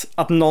något sätt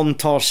att någon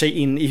tar sig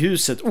in i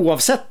huset,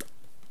 oavsett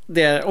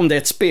om det är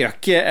ett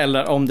spöke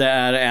eller om det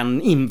är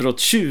en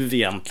inbrottstjuv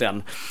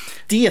egentligen.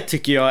 Det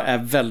tycker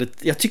jag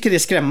jag tycker det är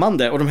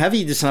skrämmande, och de här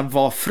videorna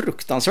var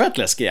fruktansvärt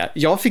läskiga.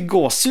 Jag fick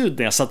gåshud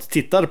när jag satt och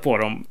tittade på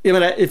dem. Jag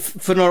menar,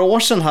 för några år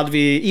sedan hade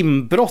vi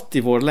inbrott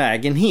i vår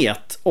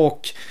lägenhet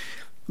och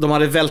de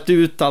hade vält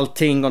ut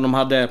allting, och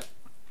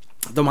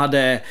de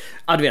hade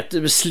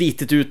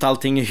slitit ut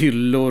allting i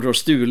hyllor och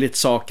stulit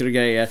saker och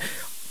grejer.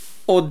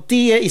 Och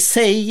det i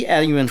sig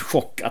är ju en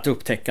chock att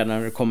upptäcka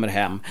när du kommer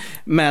hem.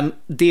 Men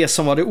det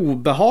som var det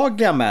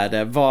obehagliga med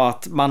det var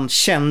att man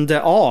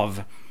kände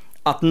av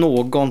att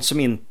någon som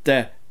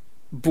inte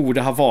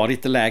borde ha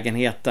varit i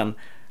lägenheten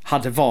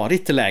hade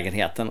varit i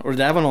lägenheten. Och det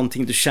där var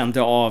någonting du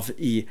kände av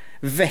i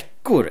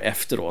veckor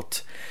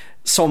efteråt.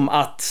 Som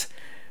att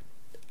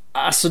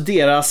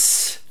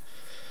deras...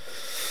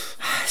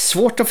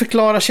 Svårt att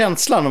förklara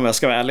känslan om jag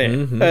ska vara ärlig.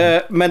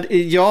 Men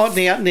ja,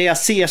 när jag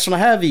ser såna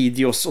här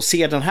videos och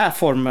ser den här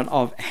formen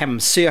av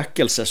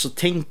hemsökelser, så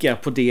tänker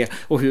jag på det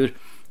och hur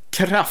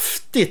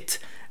kraftigt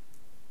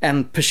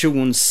en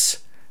persons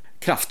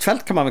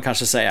kraftfält, kan man väl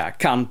kanske säga,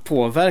 kan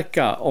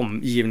påverka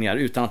omgivningar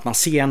utan att man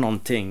ser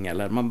någonting,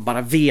 eller man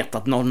bara vet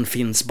att någon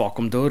finns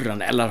bakom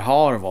dörren eller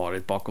har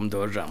varit bakom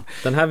dörren.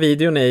 Den här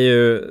videon är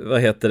ju,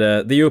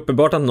 det är ju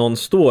uppenbart att någon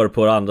står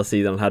på andra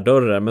sidan den här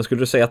dörren, men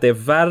skulle du säga att det är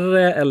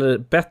värre eller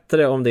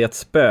bättre om det är ett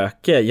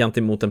spöke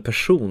gentemot en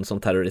person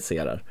som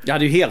terroriserar? Jag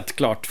hade ju helt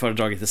klart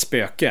föredragit ett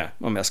spöke,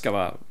 om jag ska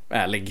vara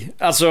ärlig.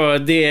 Alltså,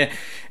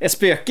 ett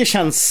spöke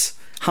känns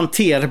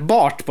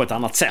hanterbart på ett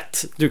annat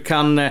sätt. Du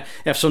kan,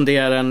 eftersom det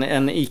är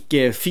en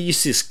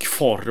icke-fysisk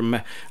form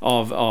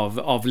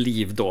av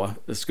liv då,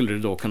 skulle det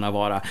då kunna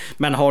vara.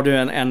 Men har du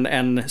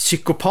en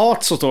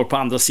psykopat som står på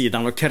andra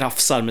sidan och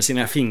krafsar med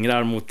sina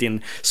fingrar mot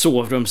din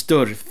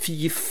sovrumsdörr,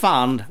 fy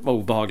fan vad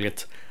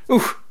obehagligt.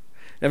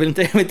 Jag vill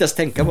inte ens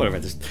tänka på det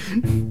faktiskt.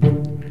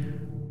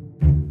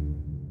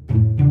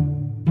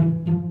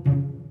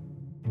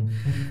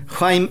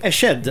 Chaim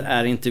Eshed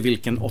är inte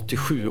vilken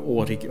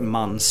 87-årig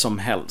man som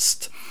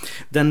helst.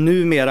 Den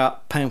numera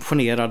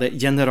pensionerade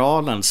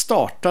generalen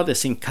startade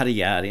sin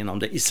karriär inom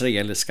den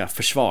israeliska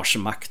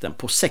försvarsmakten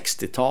på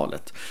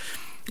 60-talet.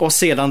 Och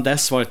sedan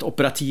dess varit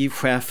operativ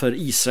chef för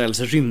Israels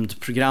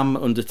rymdprogram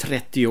under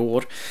 30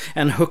 år,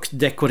 en högt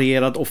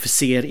dekorerad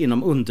officer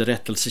inom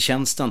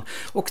underrättelsetjänsten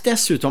och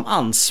dessutom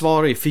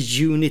ansvarig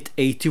för Unit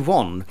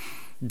 81,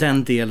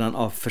 den delen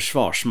av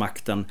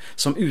försvarsmakten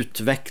som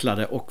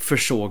utvecklade och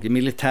försåg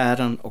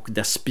militären och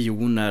dess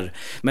spioner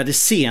med det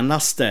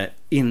senaste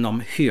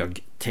inom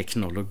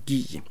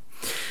högteknologi.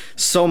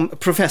 Som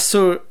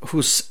professor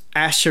hos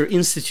Asher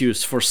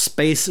Institute for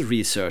Space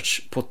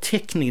Research på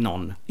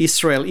Technion,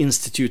 Israel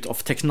Institute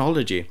of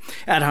Technology,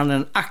 är han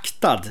en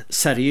aktad,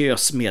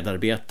 seriös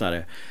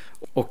medarbetare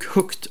och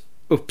högt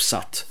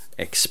uppsatt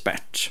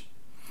expert.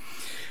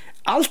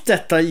 Allt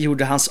detta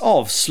gjorde hans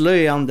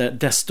avslöjande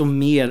desto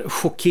mer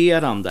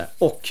chockerande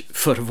och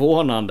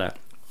förvånande.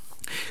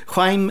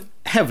 Chaim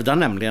hävdar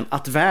nämligen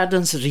att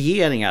världens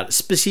regeringar,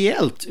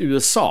 speciellt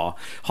USA,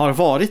 har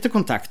varit i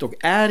kontakt och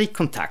är i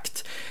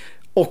kontakt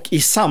och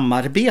i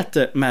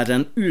samarbete med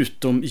en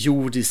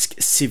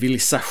utomjordisk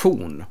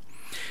civilisation.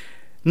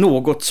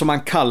 Något som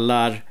man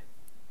kallar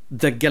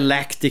The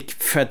Galactic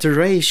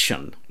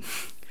Federation.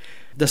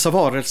 Dessa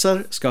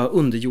varelser ska ha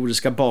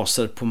underjordiska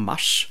baser på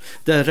Mars,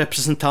 där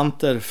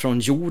representanter från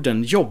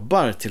jorden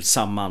jobbar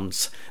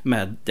tillsammans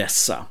med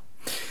dessa.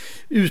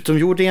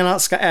 Utomjordingarna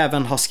ska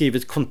även ha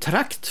skrivit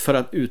kontrakt för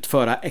att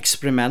utföra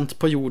experiment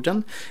på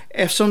jorden,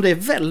 eftersom de är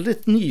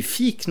väldigt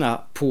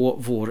nyfikna på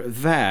vår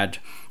värld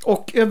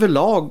och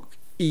överlag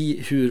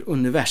i hur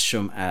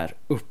universum är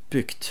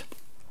uppbyggt.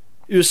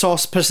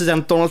 USAs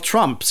president Donald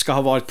Trump ska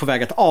ha varit på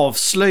väg att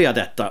avslöja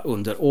detta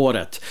under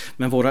året,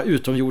 men våra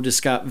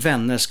utomjordiska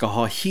vänner ska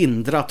ha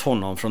hindrat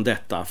honom från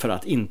detta för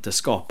att inte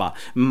skapa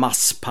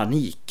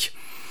masspanik.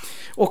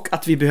 Och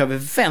att vi behöver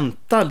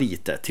vänta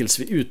lite tills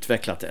vi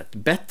utvecklat ett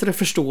bättre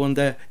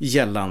förstående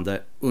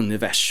gällande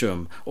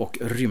universum och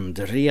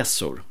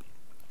rymdresor.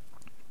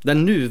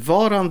 Den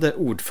nuvarande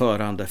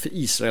ordförande för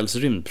Israels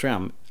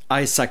rymdprogram,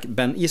 Isaac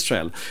Ben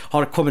Israel,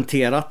 har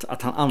kommenterat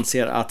att han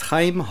anser att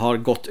Chaim har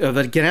gått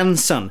över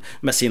gränsen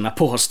med sina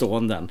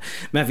påståenden.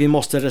 Men vi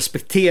måste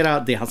respektera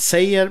det han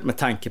säger med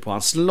tanke på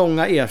hans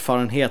långa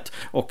erfarenhet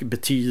och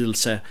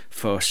betydelse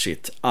för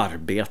sitt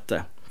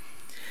arbete.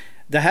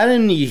 Det här är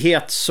en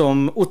nyhet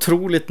som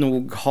otroligt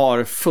nog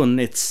har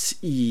funnits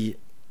i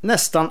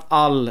nästan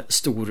all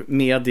stor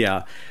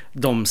media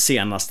de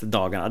senaste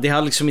dagarna. Det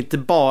har liksom inte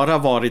bara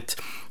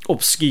varit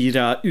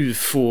obskyra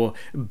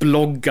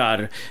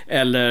UFO-bloggar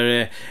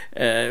eller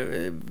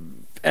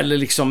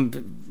liksom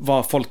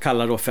vad folk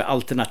kallar då för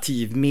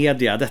alternativ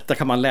media. Detta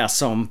kan man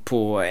läsa om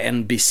på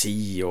NBC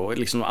och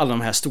liksom alla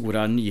de här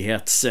stora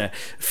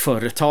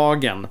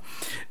nyhetsföretagen.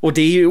 Och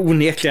det är ju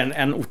onekligen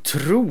en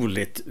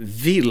otroligt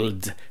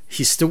vild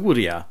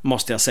historia,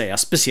 måste jag säga,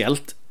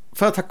 speciellt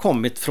för att ha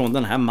kommit från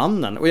den här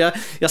mannen. Och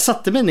jag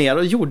satte mig ner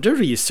och gjorde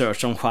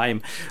research om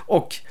Chaim,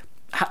 och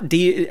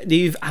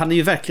han är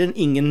ju verkligen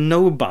ingen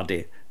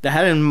nobody. Det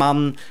här är en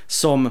man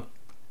som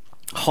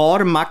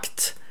har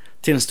makt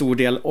till en stor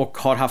del och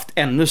har haft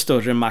ännu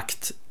större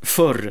makt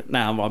förr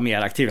när han var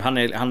mer aktiv.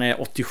 Han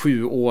är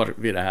 87 år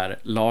vid det här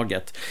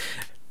laget.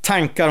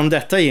 Tankar om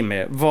detta,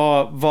 Jimmy?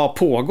 Vad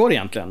pågår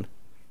egentligen?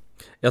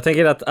 Jag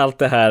tänker att allt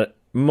det här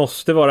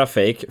måste vara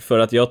fake, för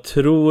att jag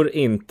tror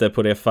inte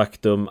på det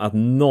faktum att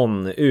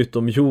någon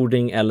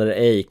utomjording eller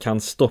ej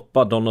kan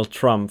stoppa Donald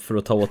Trump för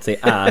att ta åt sig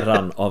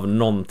äran av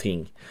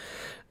någonting.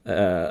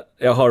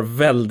 Jag har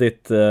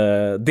väldigt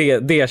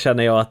det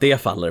känner jag att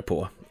det faller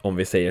på, om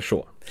vi säger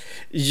så.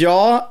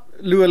 Ja,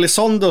 Lou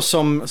Elizondo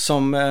som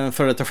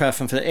före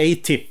chefen för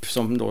ATIP,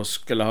 som då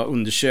skulle ha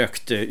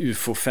undersökt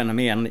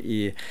UFO-fenomen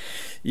i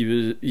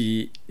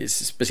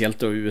speciellt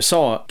då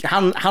USA.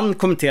 Han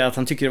kommenterade att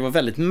han tycker det var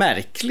väldigt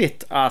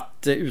märkligt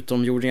att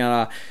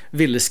utomjordingarna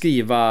ville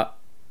skriva,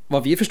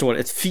 vad vi förstår,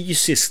 ett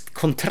fysiskt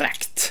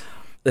kontrakt.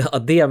 Ja,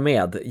 det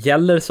med.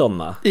 Gäller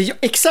sådana? Ja,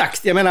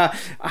 exakt. Jag menar,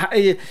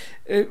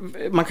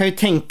 man kan ju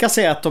tänka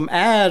sig att de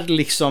är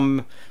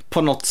liksom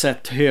på något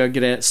sätt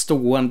högre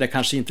stående,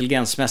 kanske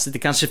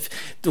intelligensmässigt.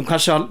 De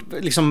kanske har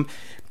liksom,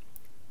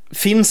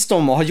 finns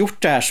de och har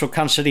gjort det här, så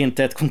kanske det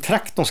inte är ett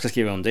kontrakt de ska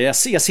skriva under. Jag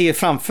ser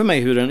framför mig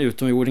hur en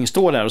utomjording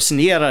står där och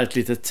signerar ett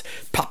litet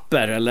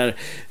papper eller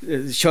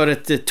kör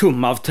ett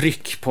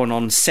tumavtryck på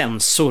någon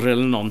sensor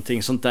eller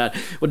någonting sånt där.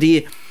 Och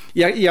det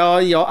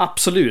ja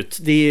absolut.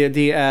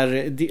 Det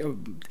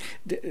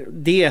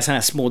är såna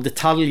här små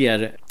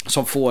detaljer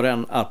som får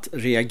en att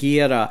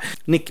reagera.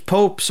 Nick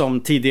Pope,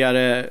 som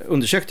tidigare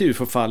undersökte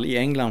UFO-fall i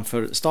England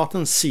för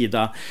statens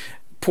sida,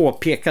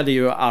 påpekade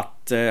ju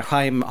att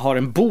Chaim har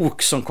en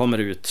bok som kommer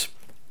ut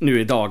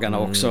nu i dagarna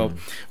också,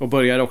 och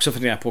börjar också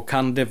fundera på,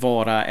 kan det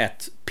vara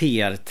ett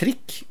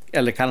PR-trick?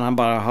 Eller kan han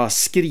bara ha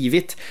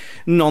skrivit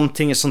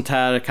någonting sånt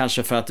här,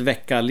 kanske för att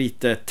väcka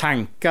lite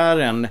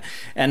tankar,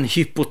 en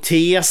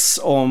hypotes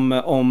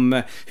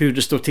om hur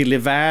det står till i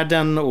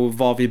världen och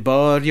vad vi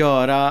bör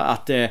göra,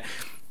 att det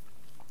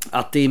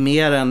är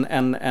mer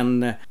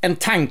en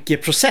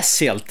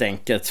tankeprocess helt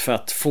enkelt för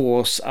att få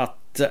oss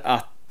att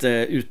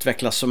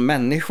utvecklas som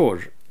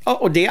människor.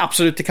 Och det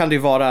absolut, det kan det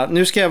ju vara.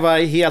 Nu ska jag vara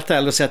helt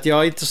ärlig och säga att jag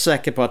är inte så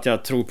säker på att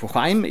jag tror på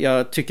Chaim.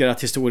 Jag tycker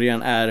att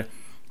historien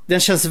den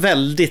känns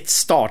väldigt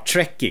Star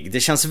Trekig. Det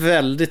känns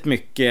väldigt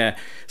mycket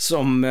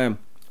som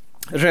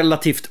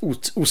relativt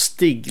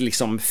ostig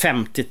liksom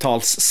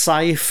 50-tals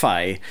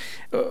sci-fi.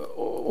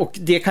 Och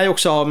det kan ju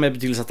också ha med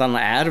betydelse att han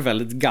är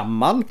väldigt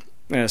gammal,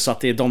 så att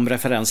det är de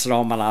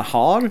referensramarna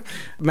har.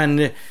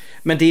 Men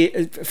det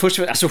först,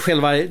 alltså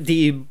själva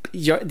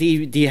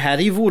det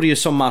här vore ju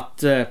som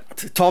att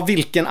ta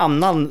vilken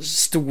annan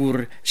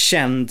stor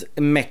känd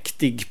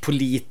mäktig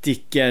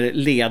politiker,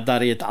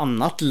 ledare i ett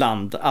annat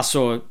land,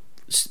 alltså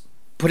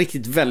på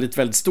riktigt väldigt,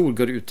 väldigt stor,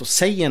 går ut och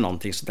säger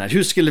någonting sådär.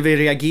 Hur skulle vi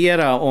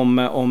reagera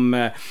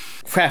om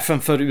chefen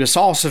för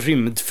USAs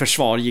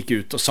rymdförsvar gick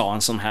ut och sa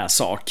en sån här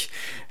sak?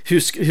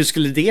 Hur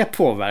skulle det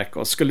påverka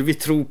oss? Skulle vi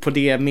tro på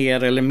det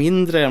mer eller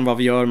mindre än vad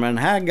vi gör med den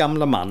här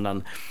gamla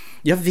mannen?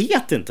 Jag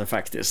vet inte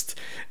faktiskt.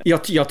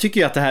 Jag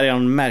tycker att det här är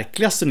de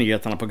märkligaste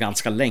nyheterna på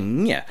ganska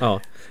länge.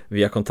 Ja,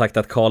 vi har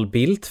kontaktat Carl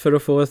Bildt för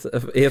att få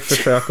ett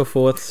försök att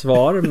få ett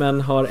svar,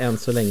 men har än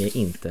så länge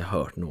inte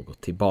hört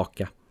något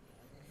tillbaka.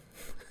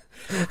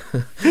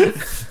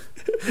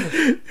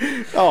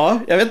 Ja,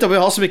 jag vet inte om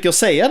jag har så mycket att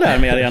säga där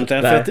mer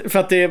egentligen. för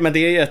att det, men det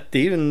är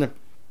ju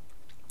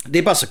det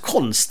är bara så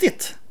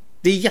konstigt.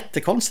 Det är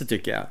jättekonstigt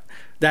tycker jag.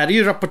 Det här är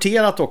ju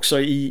rapporterat också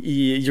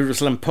i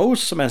Jerusalem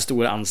Post som är en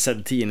stor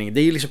ansedd tidning.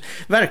 Det är ju liksom,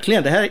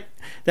 verkligen, det här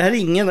är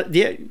ingen,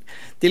 det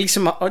är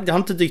liksom, det har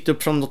inte dykt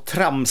upp från något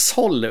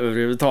tramshåll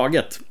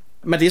överhuvudtaget.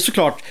 Men det är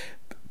såklart,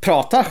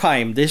 pratar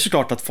Chaim, det är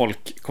såklart att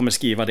folk kommer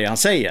skriva det han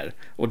säger.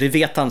 Och det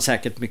vet han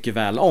säkert mycket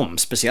väl om,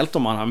 speciellt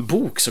om han har en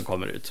bok som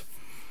kommer ut.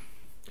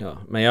 Ja,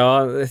 men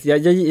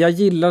jag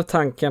gillar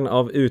tanken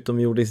av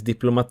utomjordisk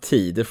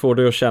diplomati. Det får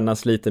det att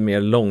kännas lite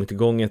mer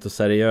långtgånget och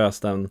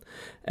seriöst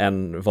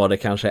än vad det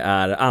kanske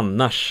är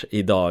annars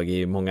idag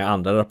i många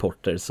andra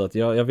rapporter. Så att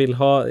jag vill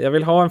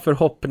ha en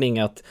förhoppning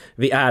att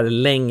vi är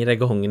längre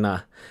gångna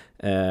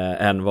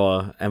än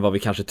vad vi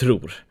kanske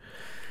tror.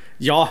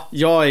 Ja,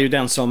 jag är ju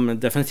den som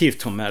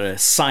definitivt kommer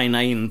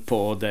signa in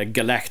på The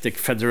Galactic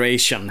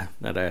Federation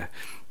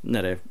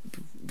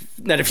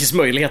när det finns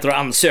möjligheter att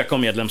ansöka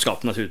om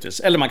medlemskap naturligtvis.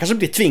 Eller man kanske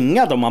blir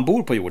tvingad om man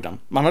bor på jorden.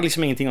 Man har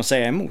liksom ingenting att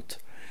säga emot.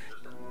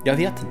 Jag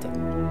vet inte.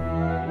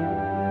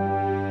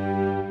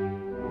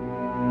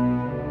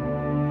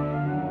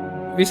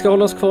 Vi ska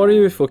hålla oss kvar i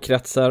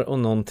UFO-kretsar och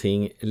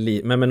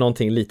men med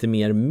någonting lite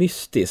mer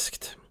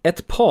mystiskt.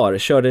 Ett par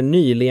körde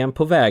nyligen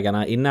på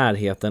vägarna i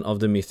närheten av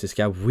det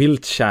mystiska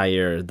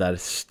Wiltshire där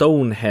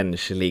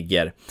Stonehenge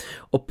ligger.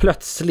 Och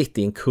plötsligt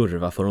i en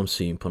kurva får de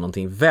syn på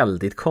någonting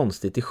väldigt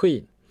konstigt i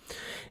skyn.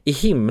 I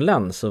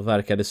himlen så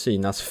verkar det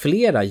synas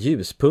flera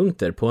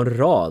ljuspunkter på en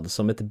rad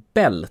som ett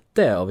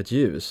bälte av ett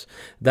ljus.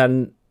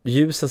 Där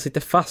ljusen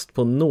sitter fast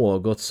på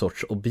något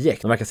sorts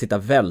objekt. De verkar sitta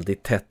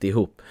väldigt tätt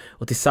ihop.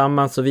 Och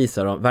tillsammans så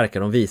verkar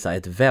de visa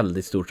ett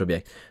väldigt stort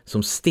objekt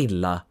som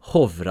stilla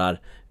hovrar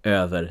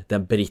över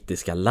den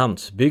brittiska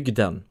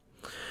landsbygden.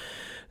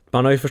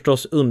 Man har ju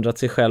förstås undrat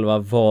sig själva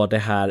vad det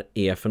här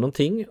är för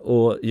någonting.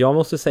 Och jag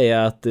måste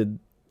säga att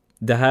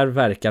det här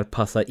verkar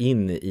passa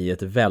in i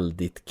ett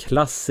väldigt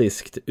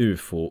klassiskt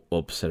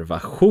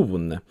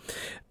UFO-observation.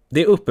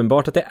 Det är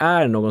uppenbart att det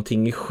är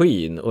någonting i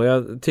skyn och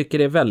jag tycker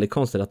det är väldigt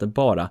konstigt att det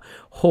bara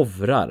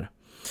hovrar.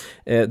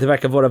 Det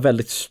verkar vara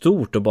väldigt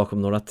stort och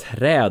bakom några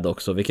träd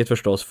också, vilket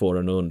förstås får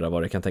en att undra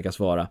vad det kan tänkas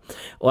vara.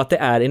 Och att det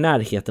är i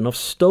närheten av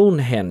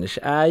Stonehenge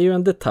är ju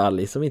en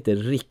detalj som inte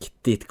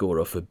riktigt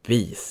går att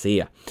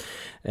förbise.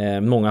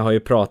 Många har ju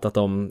pratat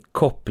om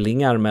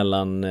kopplingar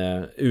mellan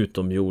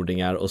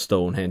utomjordingar och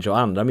Stonehenge och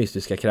andra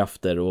mystiska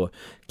krafter och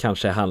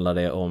kanske handlar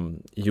det om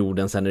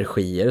jordens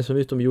energier som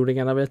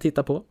utomjordingarna vill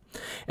titta på.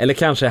 Eller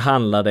kanske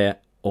handlar det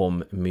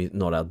om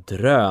några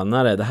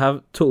drönare. Det här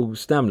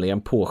togs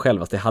nämligen på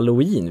självaste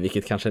Halloween,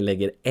 vilket kanske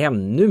lägger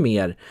ännu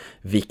mer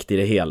vikt i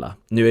det hela.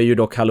 Nu är ju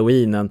dock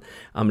Halloween en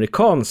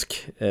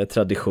amerikansk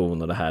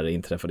tradition och det här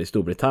inträffade i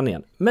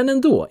Storbritannien. Men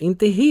ändå,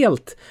 inte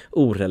helt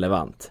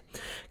orelevant.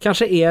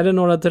 Kanske är det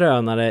några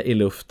drönare i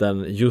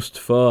luften just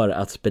för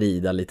att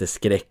sprida lite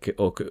skräck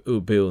och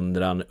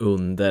beundran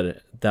under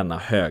denna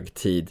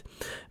högtid.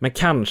 Men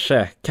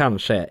kanske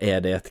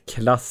är det ett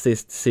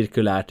klassiskt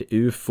cirkulärt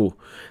UFO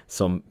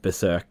som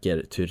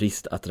besöker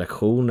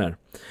turistattraktioner.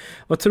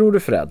 Vad tror du,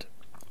 Fred?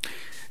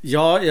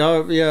 Ja,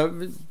 jag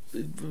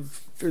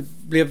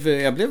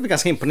blev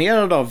ganska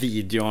imponerad av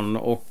videon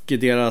och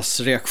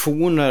deras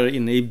reaktioner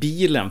inne i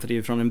bilen, för det är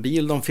ju från en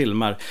bil de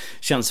filmar,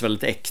 känns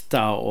väldigt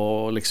äkta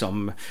och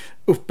liksom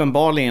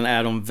uppenbarligen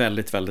är de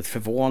väldigt, väldigt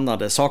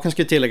förvånade. Saken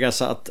ska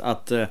tilläggas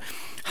att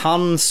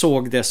han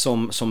såg det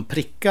som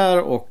prickar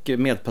och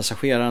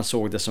medpassageraren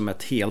såg det som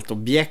ett helt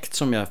objekt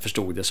som jag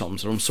förstod det som.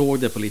 Så de såg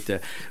det på lite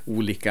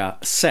olika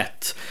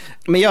sätt.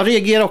 Men jag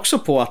reagerar också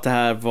på att det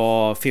här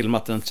var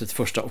filmat den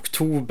 31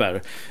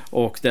 oktober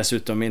och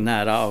dessutom i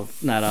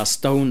nära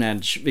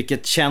Stonehenge,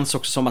 vilket känns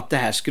också som att det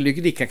här skulle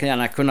lika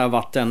gärna kunna ha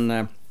varit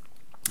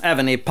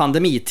även i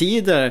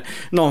pandemitider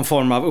någon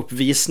form av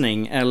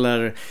uppvisning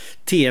eller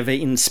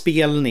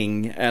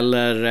tv-inspelning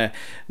eller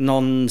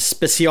någon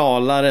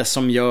specialare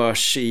som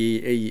görs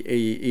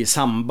i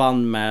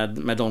samband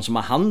med de som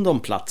har hand om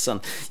platsen.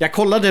 Jag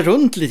kollade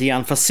runt lite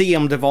grann för att se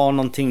om det var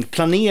någonting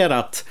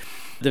planerat,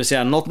 det vill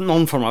säga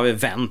någon form av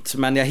event,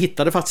 men jag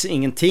hittade faktiskt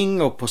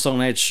ingenting och på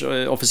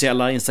Stonehenge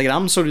officiella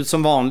Instagram såg det ut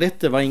som vanligt.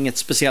 Det var inget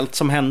speciellt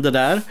som hände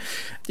där.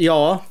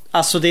 Ja,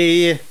 alltså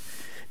det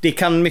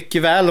kan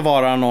mycket väl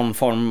vara någon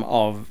form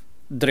av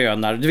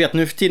drönare. Du vet,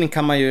 nu för tiden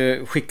kan man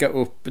ju skicka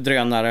upp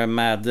drönare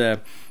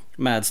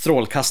med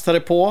strålkastare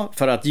på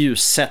för att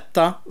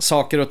ljussätta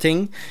saker och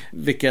ting,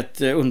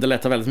 vilket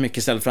underlättar väldigt mycket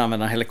istället för att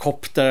använda en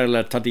helikopter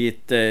eller ta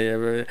dit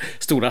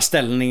stora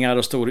ställningar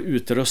och stor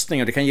utrustning,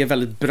 och det kan ge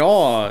väldigt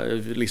bra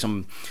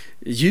liksom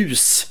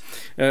ljus.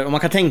 Och man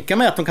kan tänka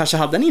mig att de kanske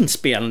hade en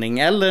inspelning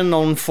eller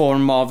någon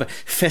form av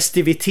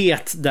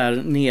festivitet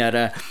där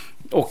nere.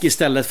 Och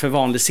istället för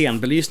vanlig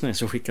scenbelysning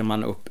så skickar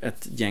man upp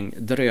ett gäng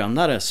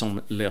drönare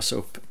som löser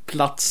upp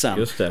platsen.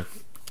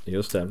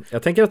 Just det.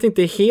 Jag tänker att det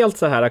inte är helt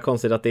så här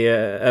konstigt att det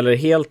är, eller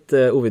helt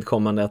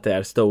ovidkommande att det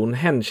är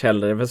Stonehenge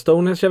heller. För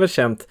Stonehenge är väl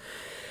känt,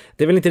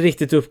 det är väl inte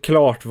riktigt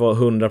uppklart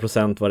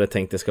 100% vad det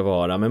tänkte ska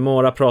vara. Men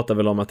Mora pratar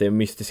väl om att det är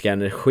mystiska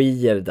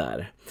energier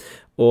där.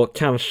 Och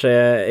kanske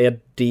är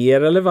det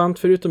relevant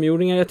för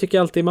utomjordingar. Jag tycker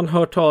alltid man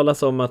hör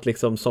talas om att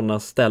liksom sådana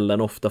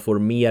ställen ofta får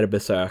mer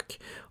besök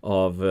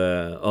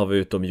av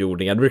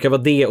utomjordingar. Det brukar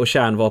vara det och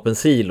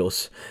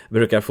kärnvapensilos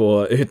brukar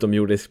få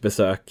utomjordisk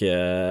besök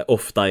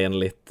ofta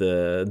enligt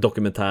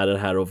dokumentärer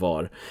här och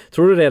var.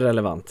 Tror du det är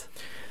relevant?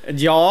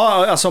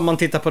 Ja, alltså om man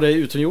tittar på det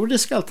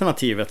utomjordiska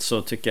alternativet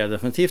så tycker jag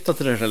definitivt att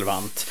det är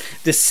relevant.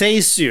 Det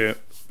sägs ju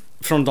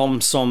från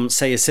de som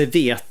säger sig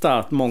veta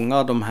att många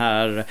av de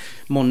här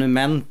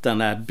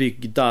monumenten är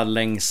byggda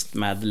längs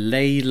med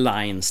ley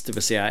lines, det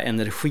vill säga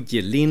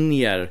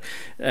energilinjer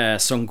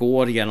som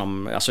går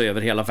genom, alltså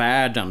över hela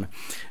världen,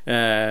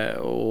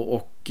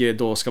 och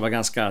då ska vara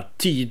ganska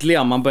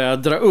tydliga. Om man börjar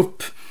dra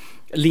upp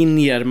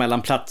linjer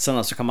mellan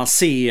platserna så kan man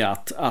se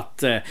att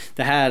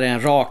det här är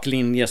en rak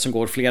linje som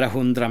går flera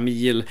 100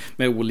 mil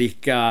med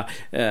olika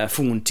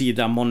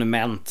forntida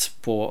monument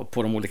på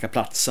de olika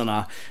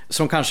platserna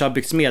som kanske har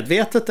byggts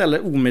medvetet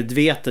eller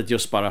omedvetet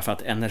just bara för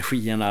att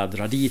energierna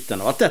drar dit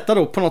den, och att detta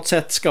då på något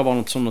sätt ska vara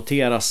något som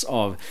noteras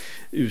av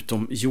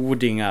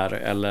utomjordingar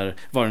eller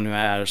vad det nu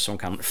är som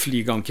kan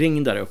flyga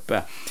omkring där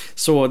uppe.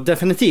 Så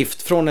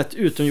definitivt från ett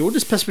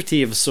utomjordiskt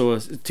perspektiv så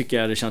tycker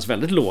jag det känns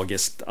väldigt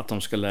logiskt att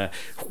de skulle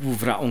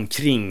hovra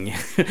omkring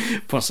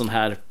på en sån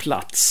här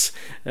plats.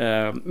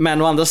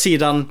 Men å andra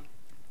sidan,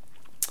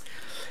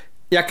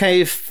 jag kan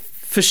ju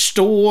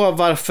förstå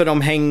varför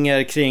de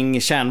hänger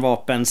kring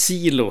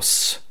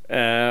kärnvapensilos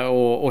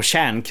och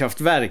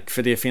kärnkraftverk,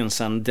 för det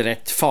finns en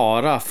direkt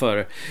fara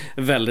för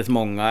väldigt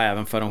många,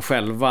 även för dem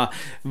själva.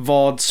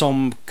 Vad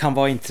som kan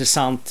vara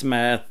intressant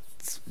med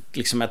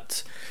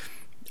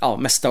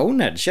med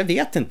Stonehenge, jag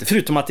vet inte,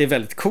 förutom att det är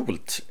väldigt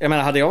coolt. Jag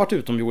menar, hade jag varit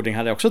utomjording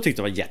hade jag också tyckt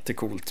det var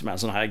jättecoolt med en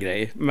sån här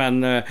grej.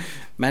 Men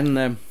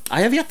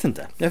jag vet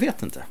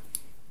inte.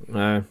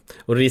 Nej.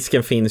 Och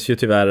risken finns ju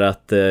tyvärr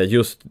att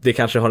just det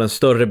kanske har en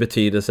större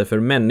betydelse för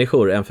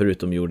människor än för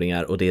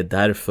utomjordingar, och det är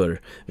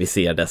därför vi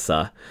ser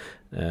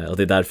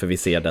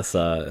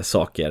dessa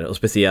saker, och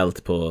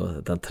speciellt på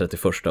den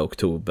 31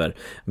 oktober.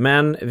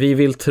 Men vi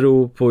vill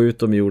tro på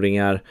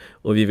utomjordingar,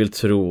 och vi vill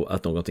tro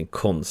att någonting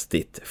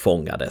konstigt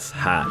fångades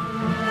här.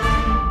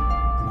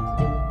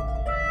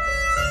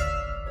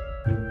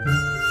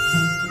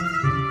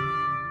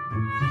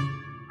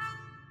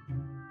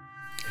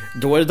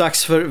 Då är det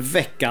dags för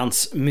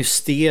veckans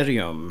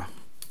mysterium.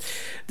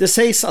 Det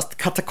sägs att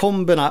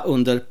katakomberna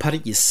under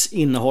Paris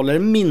innehåller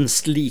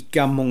minst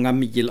lika många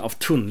mil av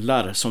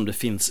tunnlar som det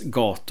finns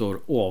gator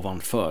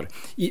ovanför,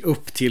 i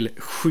upp till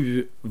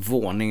 7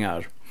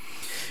 våningar.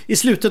 I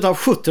slutet av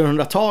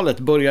 1700-talet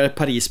började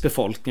Paris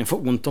befolkning få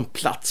ont om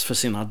plats för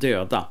sina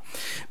döda,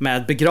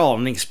 med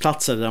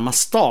begravningsplatser där man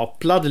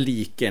staplade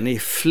liken i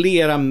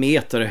flera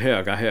meter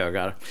höga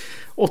högar.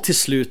 Och till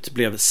slut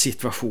blev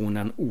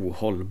situationen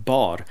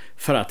ohållbar,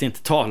 för att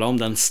inte tala om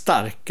den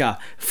starka,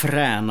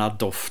 fräna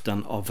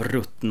doften av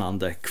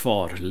ruttnande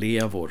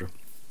kvarlevor.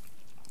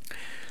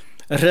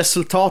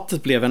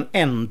 Resultatet blev en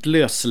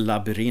ändlös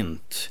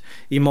labyrint,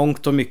 i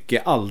mångt och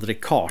mycket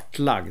aldrig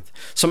kartlagd,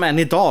 som än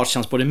idag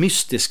känns både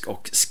mystisk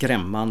och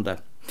skrämmande.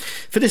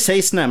 För det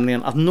sägs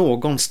nämligen att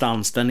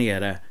någonstans där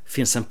nere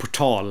finns en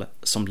portal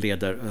som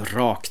leder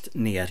rakt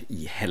ner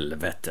i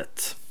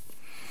helvetet.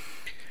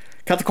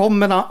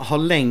 Katakomberna har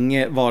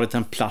länge varit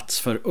en plats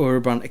för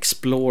urban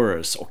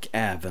explorers och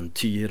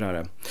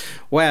äventyrare.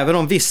 Och även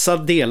om vissa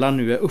delar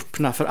nu är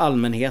öppna för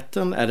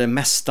allmänheten är det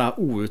mesta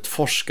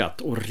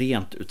outforskat och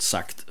rent ut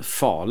sagt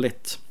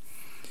farligt.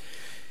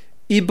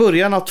 I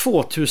början av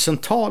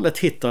 2000-talet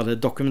hittade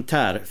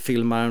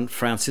dokumentärfilmaren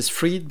Francis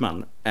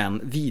Friedman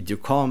en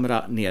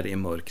videokamera ner i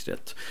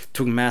mörkret,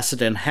 tog med sig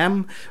den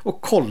hem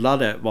och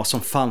kollade vad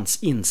som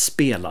fanns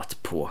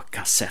inspelat på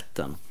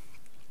kassetten.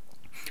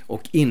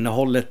 Och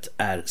innehållet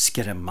är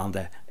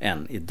skrämmande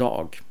än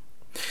idag.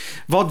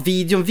 Vad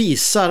videon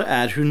visar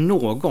är hur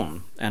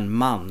en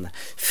man,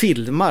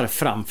 filmar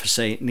framför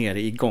sig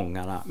nere i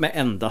gångarna med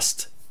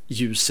endast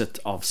ljuset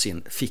av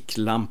sin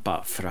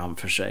ficklampa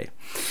framför sig.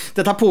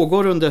 Detta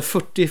pågår under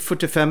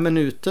 40-45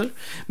 minuter,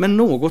 men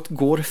något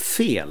går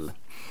fel.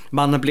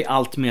 Mannen blir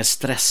allt mer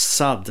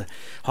stressad.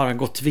 Har han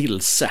gått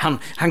vilse?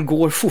 Han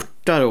går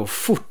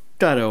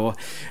fortare och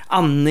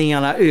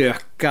andningarna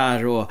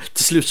ökar, och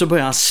till slut så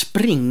börjar han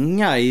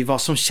springa i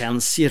vad som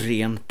känns i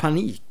ren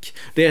panik.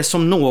 Det är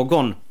som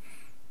någon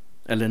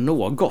eller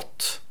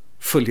något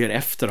följer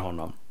efter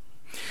honom.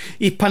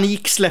 I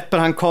panik släpper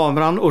han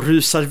kameran och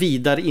rusar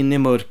vidare in i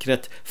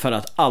mörkret för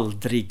att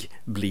aldrig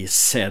bli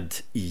sedd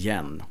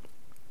igen.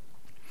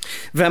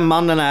 Vem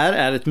mannen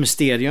är ett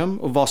mysterium,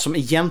 och vad som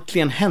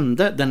egentligen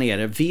hände där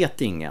nere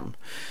vet ingen.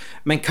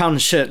 Men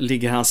kanske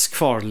ligger hans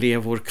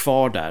kvarlevor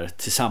kvar där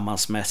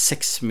tillsammans med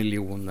 6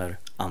 miljoner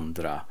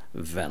andra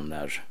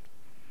vänner.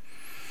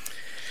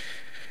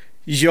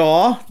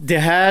 Ja, det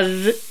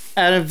här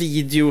är en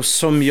video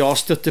som jag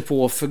stötte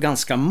på för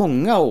ganska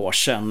många år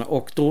sedan,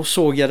 och då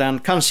såg jag den,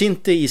 kanske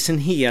inte i sin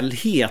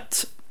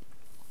helhet,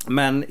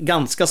 men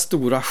ganska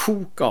stora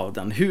sjok av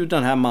den. Hur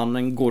den här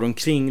mannen går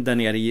omkring där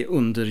nere i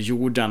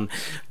underjorden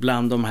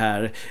bland de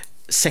här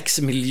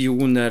 6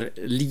 miljoner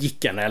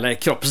liken, eller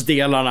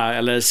kroppsdelarna,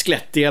 eller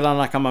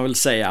skelettdelarna kan man väl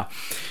säga,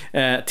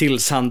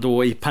 tills han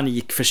då i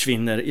panik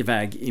försvinner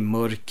iväg i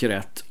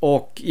mörkret.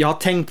 Och jag har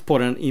tänkt på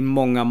den i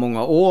många,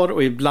 många år,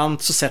 och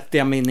ibland så sätter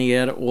jag mig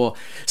ner och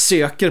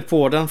söker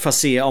på den för att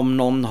se om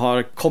någon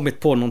har kommit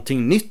på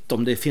någonting nytt,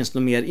 om det finns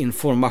någon mer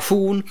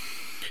information.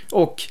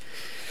 Och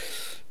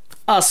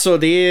alltså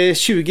det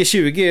är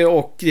 2020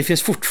 och det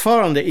finns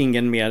fortfarande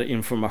ingen mer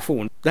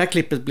information. Det här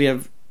klippet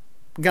blev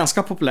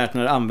ganska populärt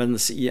när det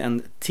användes i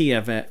en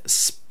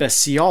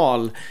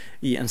tv-special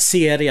i en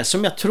serie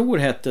som jag tror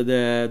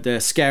hette The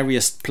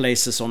Scariest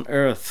Places on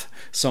Earth,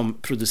 som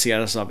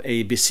producerades av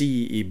ABC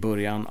i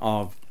början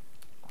av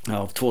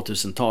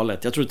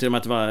 2000-talet. Jag tror till och med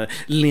att det var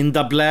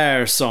Linda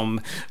Blair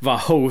som var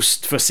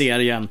host för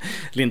serien.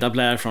 Linda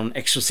Blair från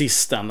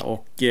Exorcisten,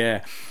 och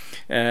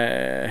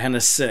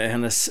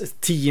hennes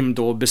team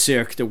då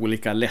besökte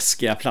olika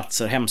läskiga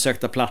platser,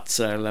 hemsökta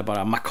platser eller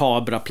bara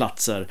makabra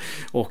platser,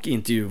 och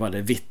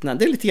intervjuade vittnen.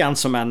 Det är lite grann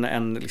som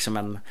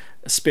en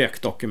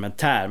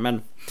spökdokumentär,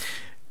 men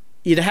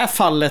i det här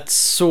fallet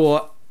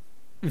så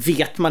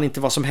vet man inte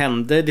vad som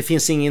hände. Det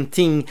finns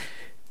ingenting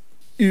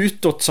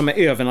utåt som är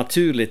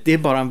övernaturligt. Det är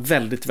bara en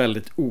väldigt,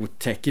 väldigt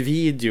otäck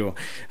video.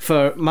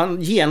 För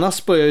man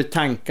genast börjar ju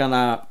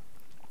tankarna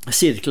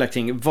cirklar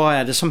kring vad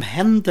är det som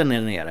händer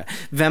där nere?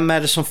 Vem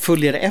är det som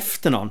följer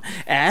efter någon?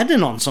 Är det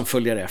någon som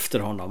följer efter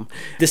honom?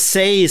 Det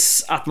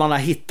sägs att man har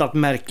hittat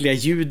märkliga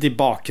ljud i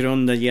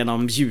bakgrunden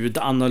genom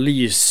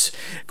ljudanalys.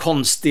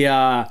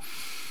 Konstiga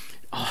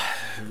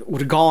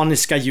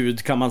organiska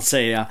ljud kan man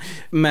säga.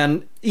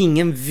 Men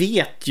ingen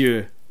vet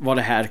ju var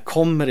det här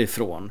kommer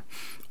ifrån.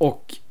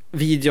 Och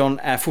videon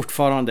är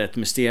fortfarande ett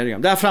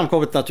mysterium. Det har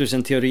framkommit naturligtvis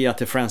en teori att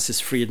det är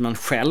Francis Friedman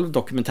själv,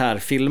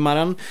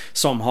 dokumentärfilmaren,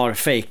 som har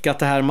fejkat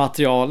det här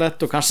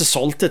materialet och kanske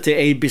sålt det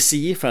till ABC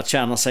för att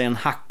tjäna sig en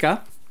hacka.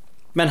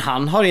 Men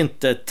han har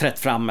inte trätt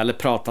fram eller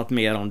pratat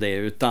mer om det,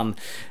 utan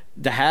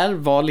det här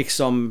var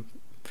liksom,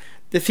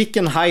 det fick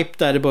en hype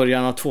där i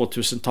början av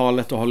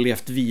 2000-talet och har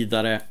levt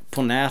vidare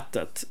på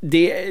nätet.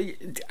 Det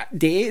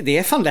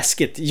är fan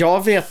läskigt.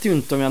 Jag vet ju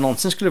inte om jag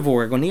någonsin skulle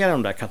våga gå ner i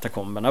de där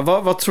katakomberna.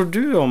 Vad tror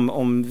du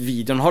om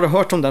videon? Har du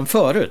hört om den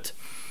förut?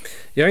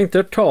 Jag har inte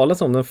hört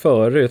talas om den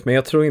förut, men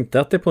jag tror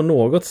inte att det på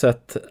något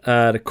sätt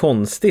är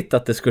konstigt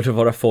att det skulle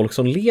vara folk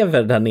som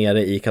lever där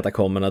nere i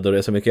katakomberna då det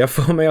är så mycket.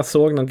 Jag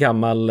såg någon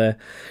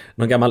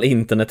gammal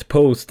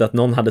internetpost att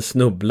någon hade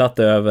snubblat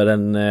över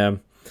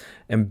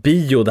en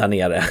bio där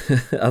nere.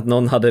 Att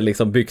någon hade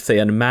liksom byggt sig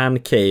en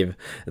mancave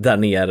där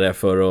nere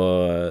för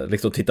att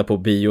liksom titta på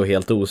bio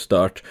helt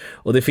ostört.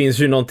 Och det finns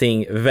ju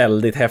någonting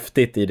väldigt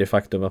häftigt i det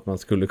faktum att man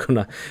skulle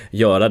kunna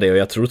göra det. Och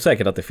jag tror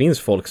säkert att det finns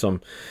folk som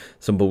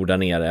bor där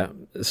nere.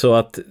 Så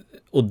att,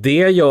 och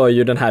det gör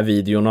ju den här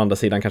videon å andra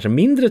sidan kanske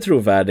mindre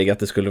trovärdig att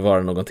det skulle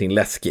vara någonting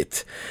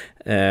läskigt.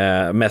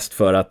 Mest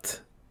för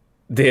att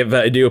det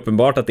är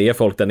uppenbart att det är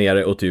folk där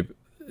nere och typ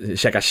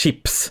käka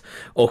chips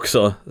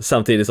också,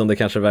 samtidigt som det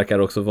kanske verkar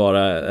också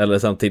vara, eller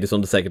samtidigt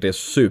som det säkert är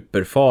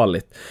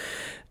superfarligt.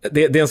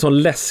 Det är en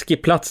sån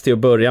läskig plats till att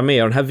börja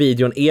med, och den här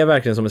videon är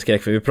verkligen som en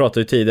skräckfilm. Vi pratade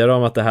ju tidigare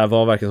om att det här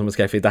var verkligen som en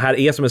skräckfilm. Det här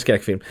är som en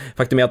skräckfilm.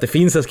 Faktum är att det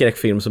finns en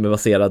skräckfilm som är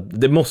baserad,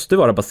 det måste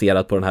vara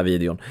baserat på den här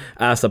videon.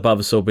 As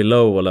Above So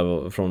Below,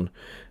 eller från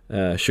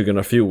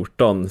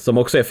 2014, som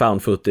också är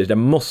found footage. Det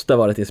måste ha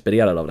varit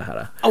inspirerad av det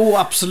här.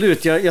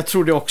 Absolut, jag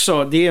tror det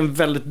också. Det är en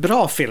väldigt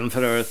bra film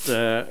för övrigt.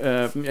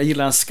 Jag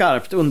gillar den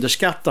skarpt,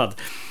 underskattad.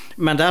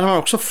 Men där har man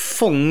också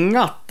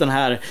fångat den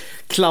här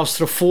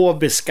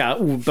klaustrofobiska,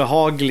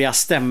 obehagliga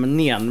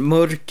stämningen,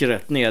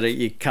 mörkret nere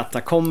i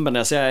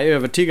katakomberna. Så jag är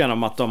övertygad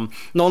om att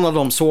någon av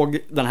dem såg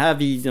den här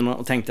videon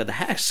och tänkte att det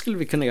här skulle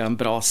vi kunna göra en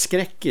bra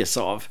skräckis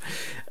av.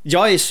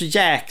 Jag är så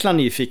jäkla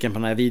nyfiken på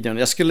den här videon.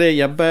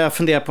 Jag börjar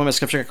fundera på om jag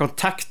ska försöka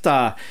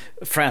kontakta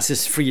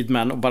Francis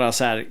Friedman och bara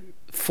så här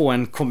få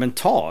en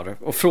kommentar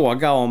och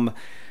fråga om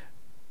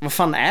vad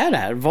fan är det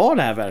här? Var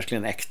det här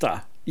verkligen äkta?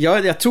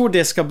 Jag tror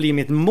det ska bli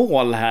mitt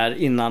mål här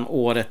innan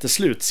året är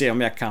slut. Se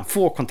om jag kan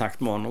få kontakt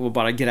med honom och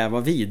bara gräva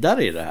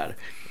vidare i det här.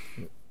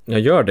 Jag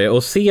gör det,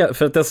 och se,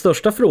 för att den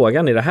största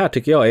frågan i det här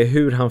tycker jag är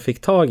hur han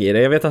fick tag i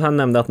det. Jag vet att han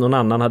nämnde att någon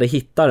annan hade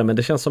hittat det, men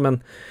det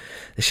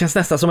känns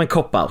nästan som en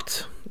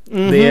cop-out.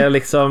 Mm-hmm. Det är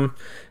liksom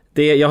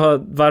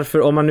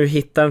varför, om man nu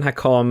hittar den här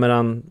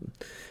kameran,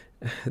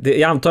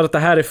 jag antar att det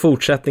här är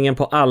fortsättningen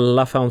på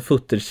alla found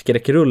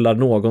footage-skräckrullar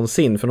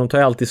någonsin, för de tar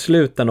ju alltid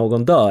slut när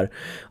någon dör.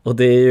 Och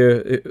det är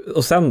ju,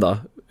 och sen då,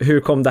 hur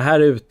kom det här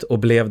ut och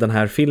blev den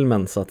här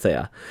filmen så att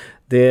säga?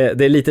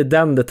 Det är lite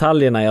den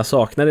detaljerna jag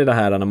saknar i det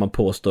här när man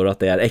påstår att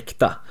det är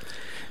äkta.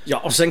 Ja,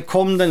 och sen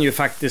kom den ju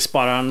faktiskt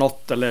bara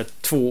 1 eller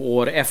 2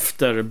 år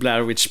efter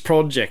Blair Witch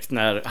Project,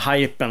 när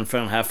hypen för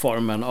den här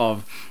formen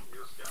av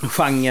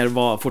genre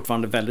var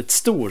fortfarande väldigt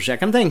stor. Så jag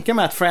kan tänka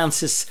mig att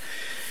Francis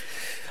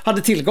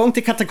hade tillgång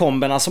till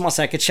katakomberna som man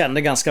säkert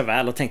kände ganska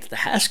väl och tänkte att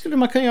det här skulle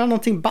man kunna göra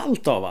någonting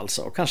ballt av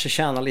alltså, och kanske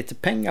tjäna lite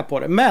pengar på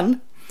det. Men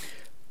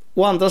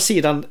å andra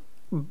sidan,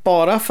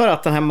 bara för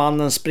att den här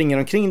mannen springer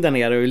omkring där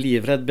nere och är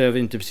livrädd behöver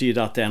inte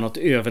betyda att det är något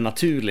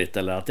övernaturligt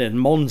eller att det är ett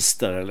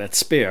monster eller ett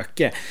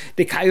spöke.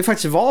 Det kan ju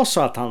faktiskt vara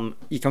så att han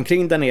gick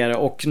omkring där nere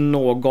och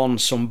någon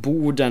som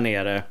bor där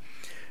nere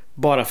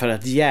bara för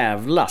att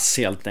jävlas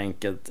helt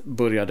enkelt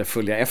började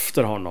följa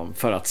efter honom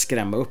för att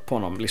skrämma upp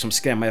honom, liksom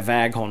skrämma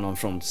iväg honom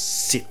från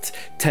sitt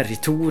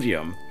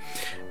territorium.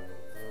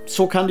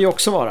 Så kan det ju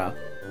också vara.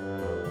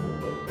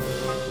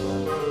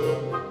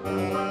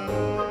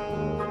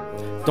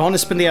 Då har ni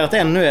spenderat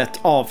ännu ett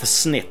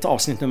avsnitt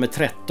nummer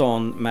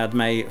 13 med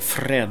mig,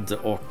 Fred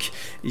och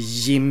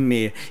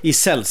Jimmy i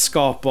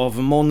sällskap av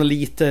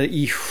monoliter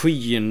i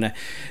skyn,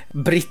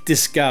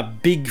 brittiska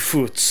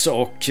Bigfoots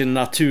och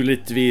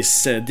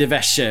naturligtvis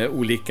diverse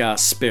olika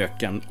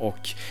spöken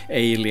och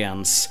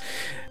aliens.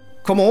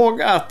 Kom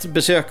ihåg att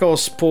besöka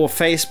oss på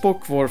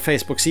Facebook, vår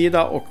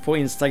Facebook-sida, och på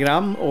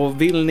Instagram.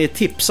 Och vill ni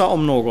tipsa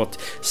om något,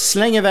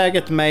 släng iväg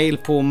ett mail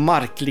på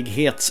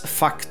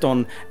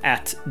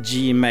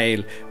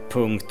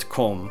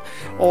marklighetsfaktorn@gmail.com.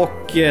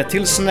 Och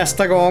tills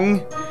nästa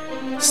gång,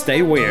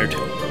 stay weird.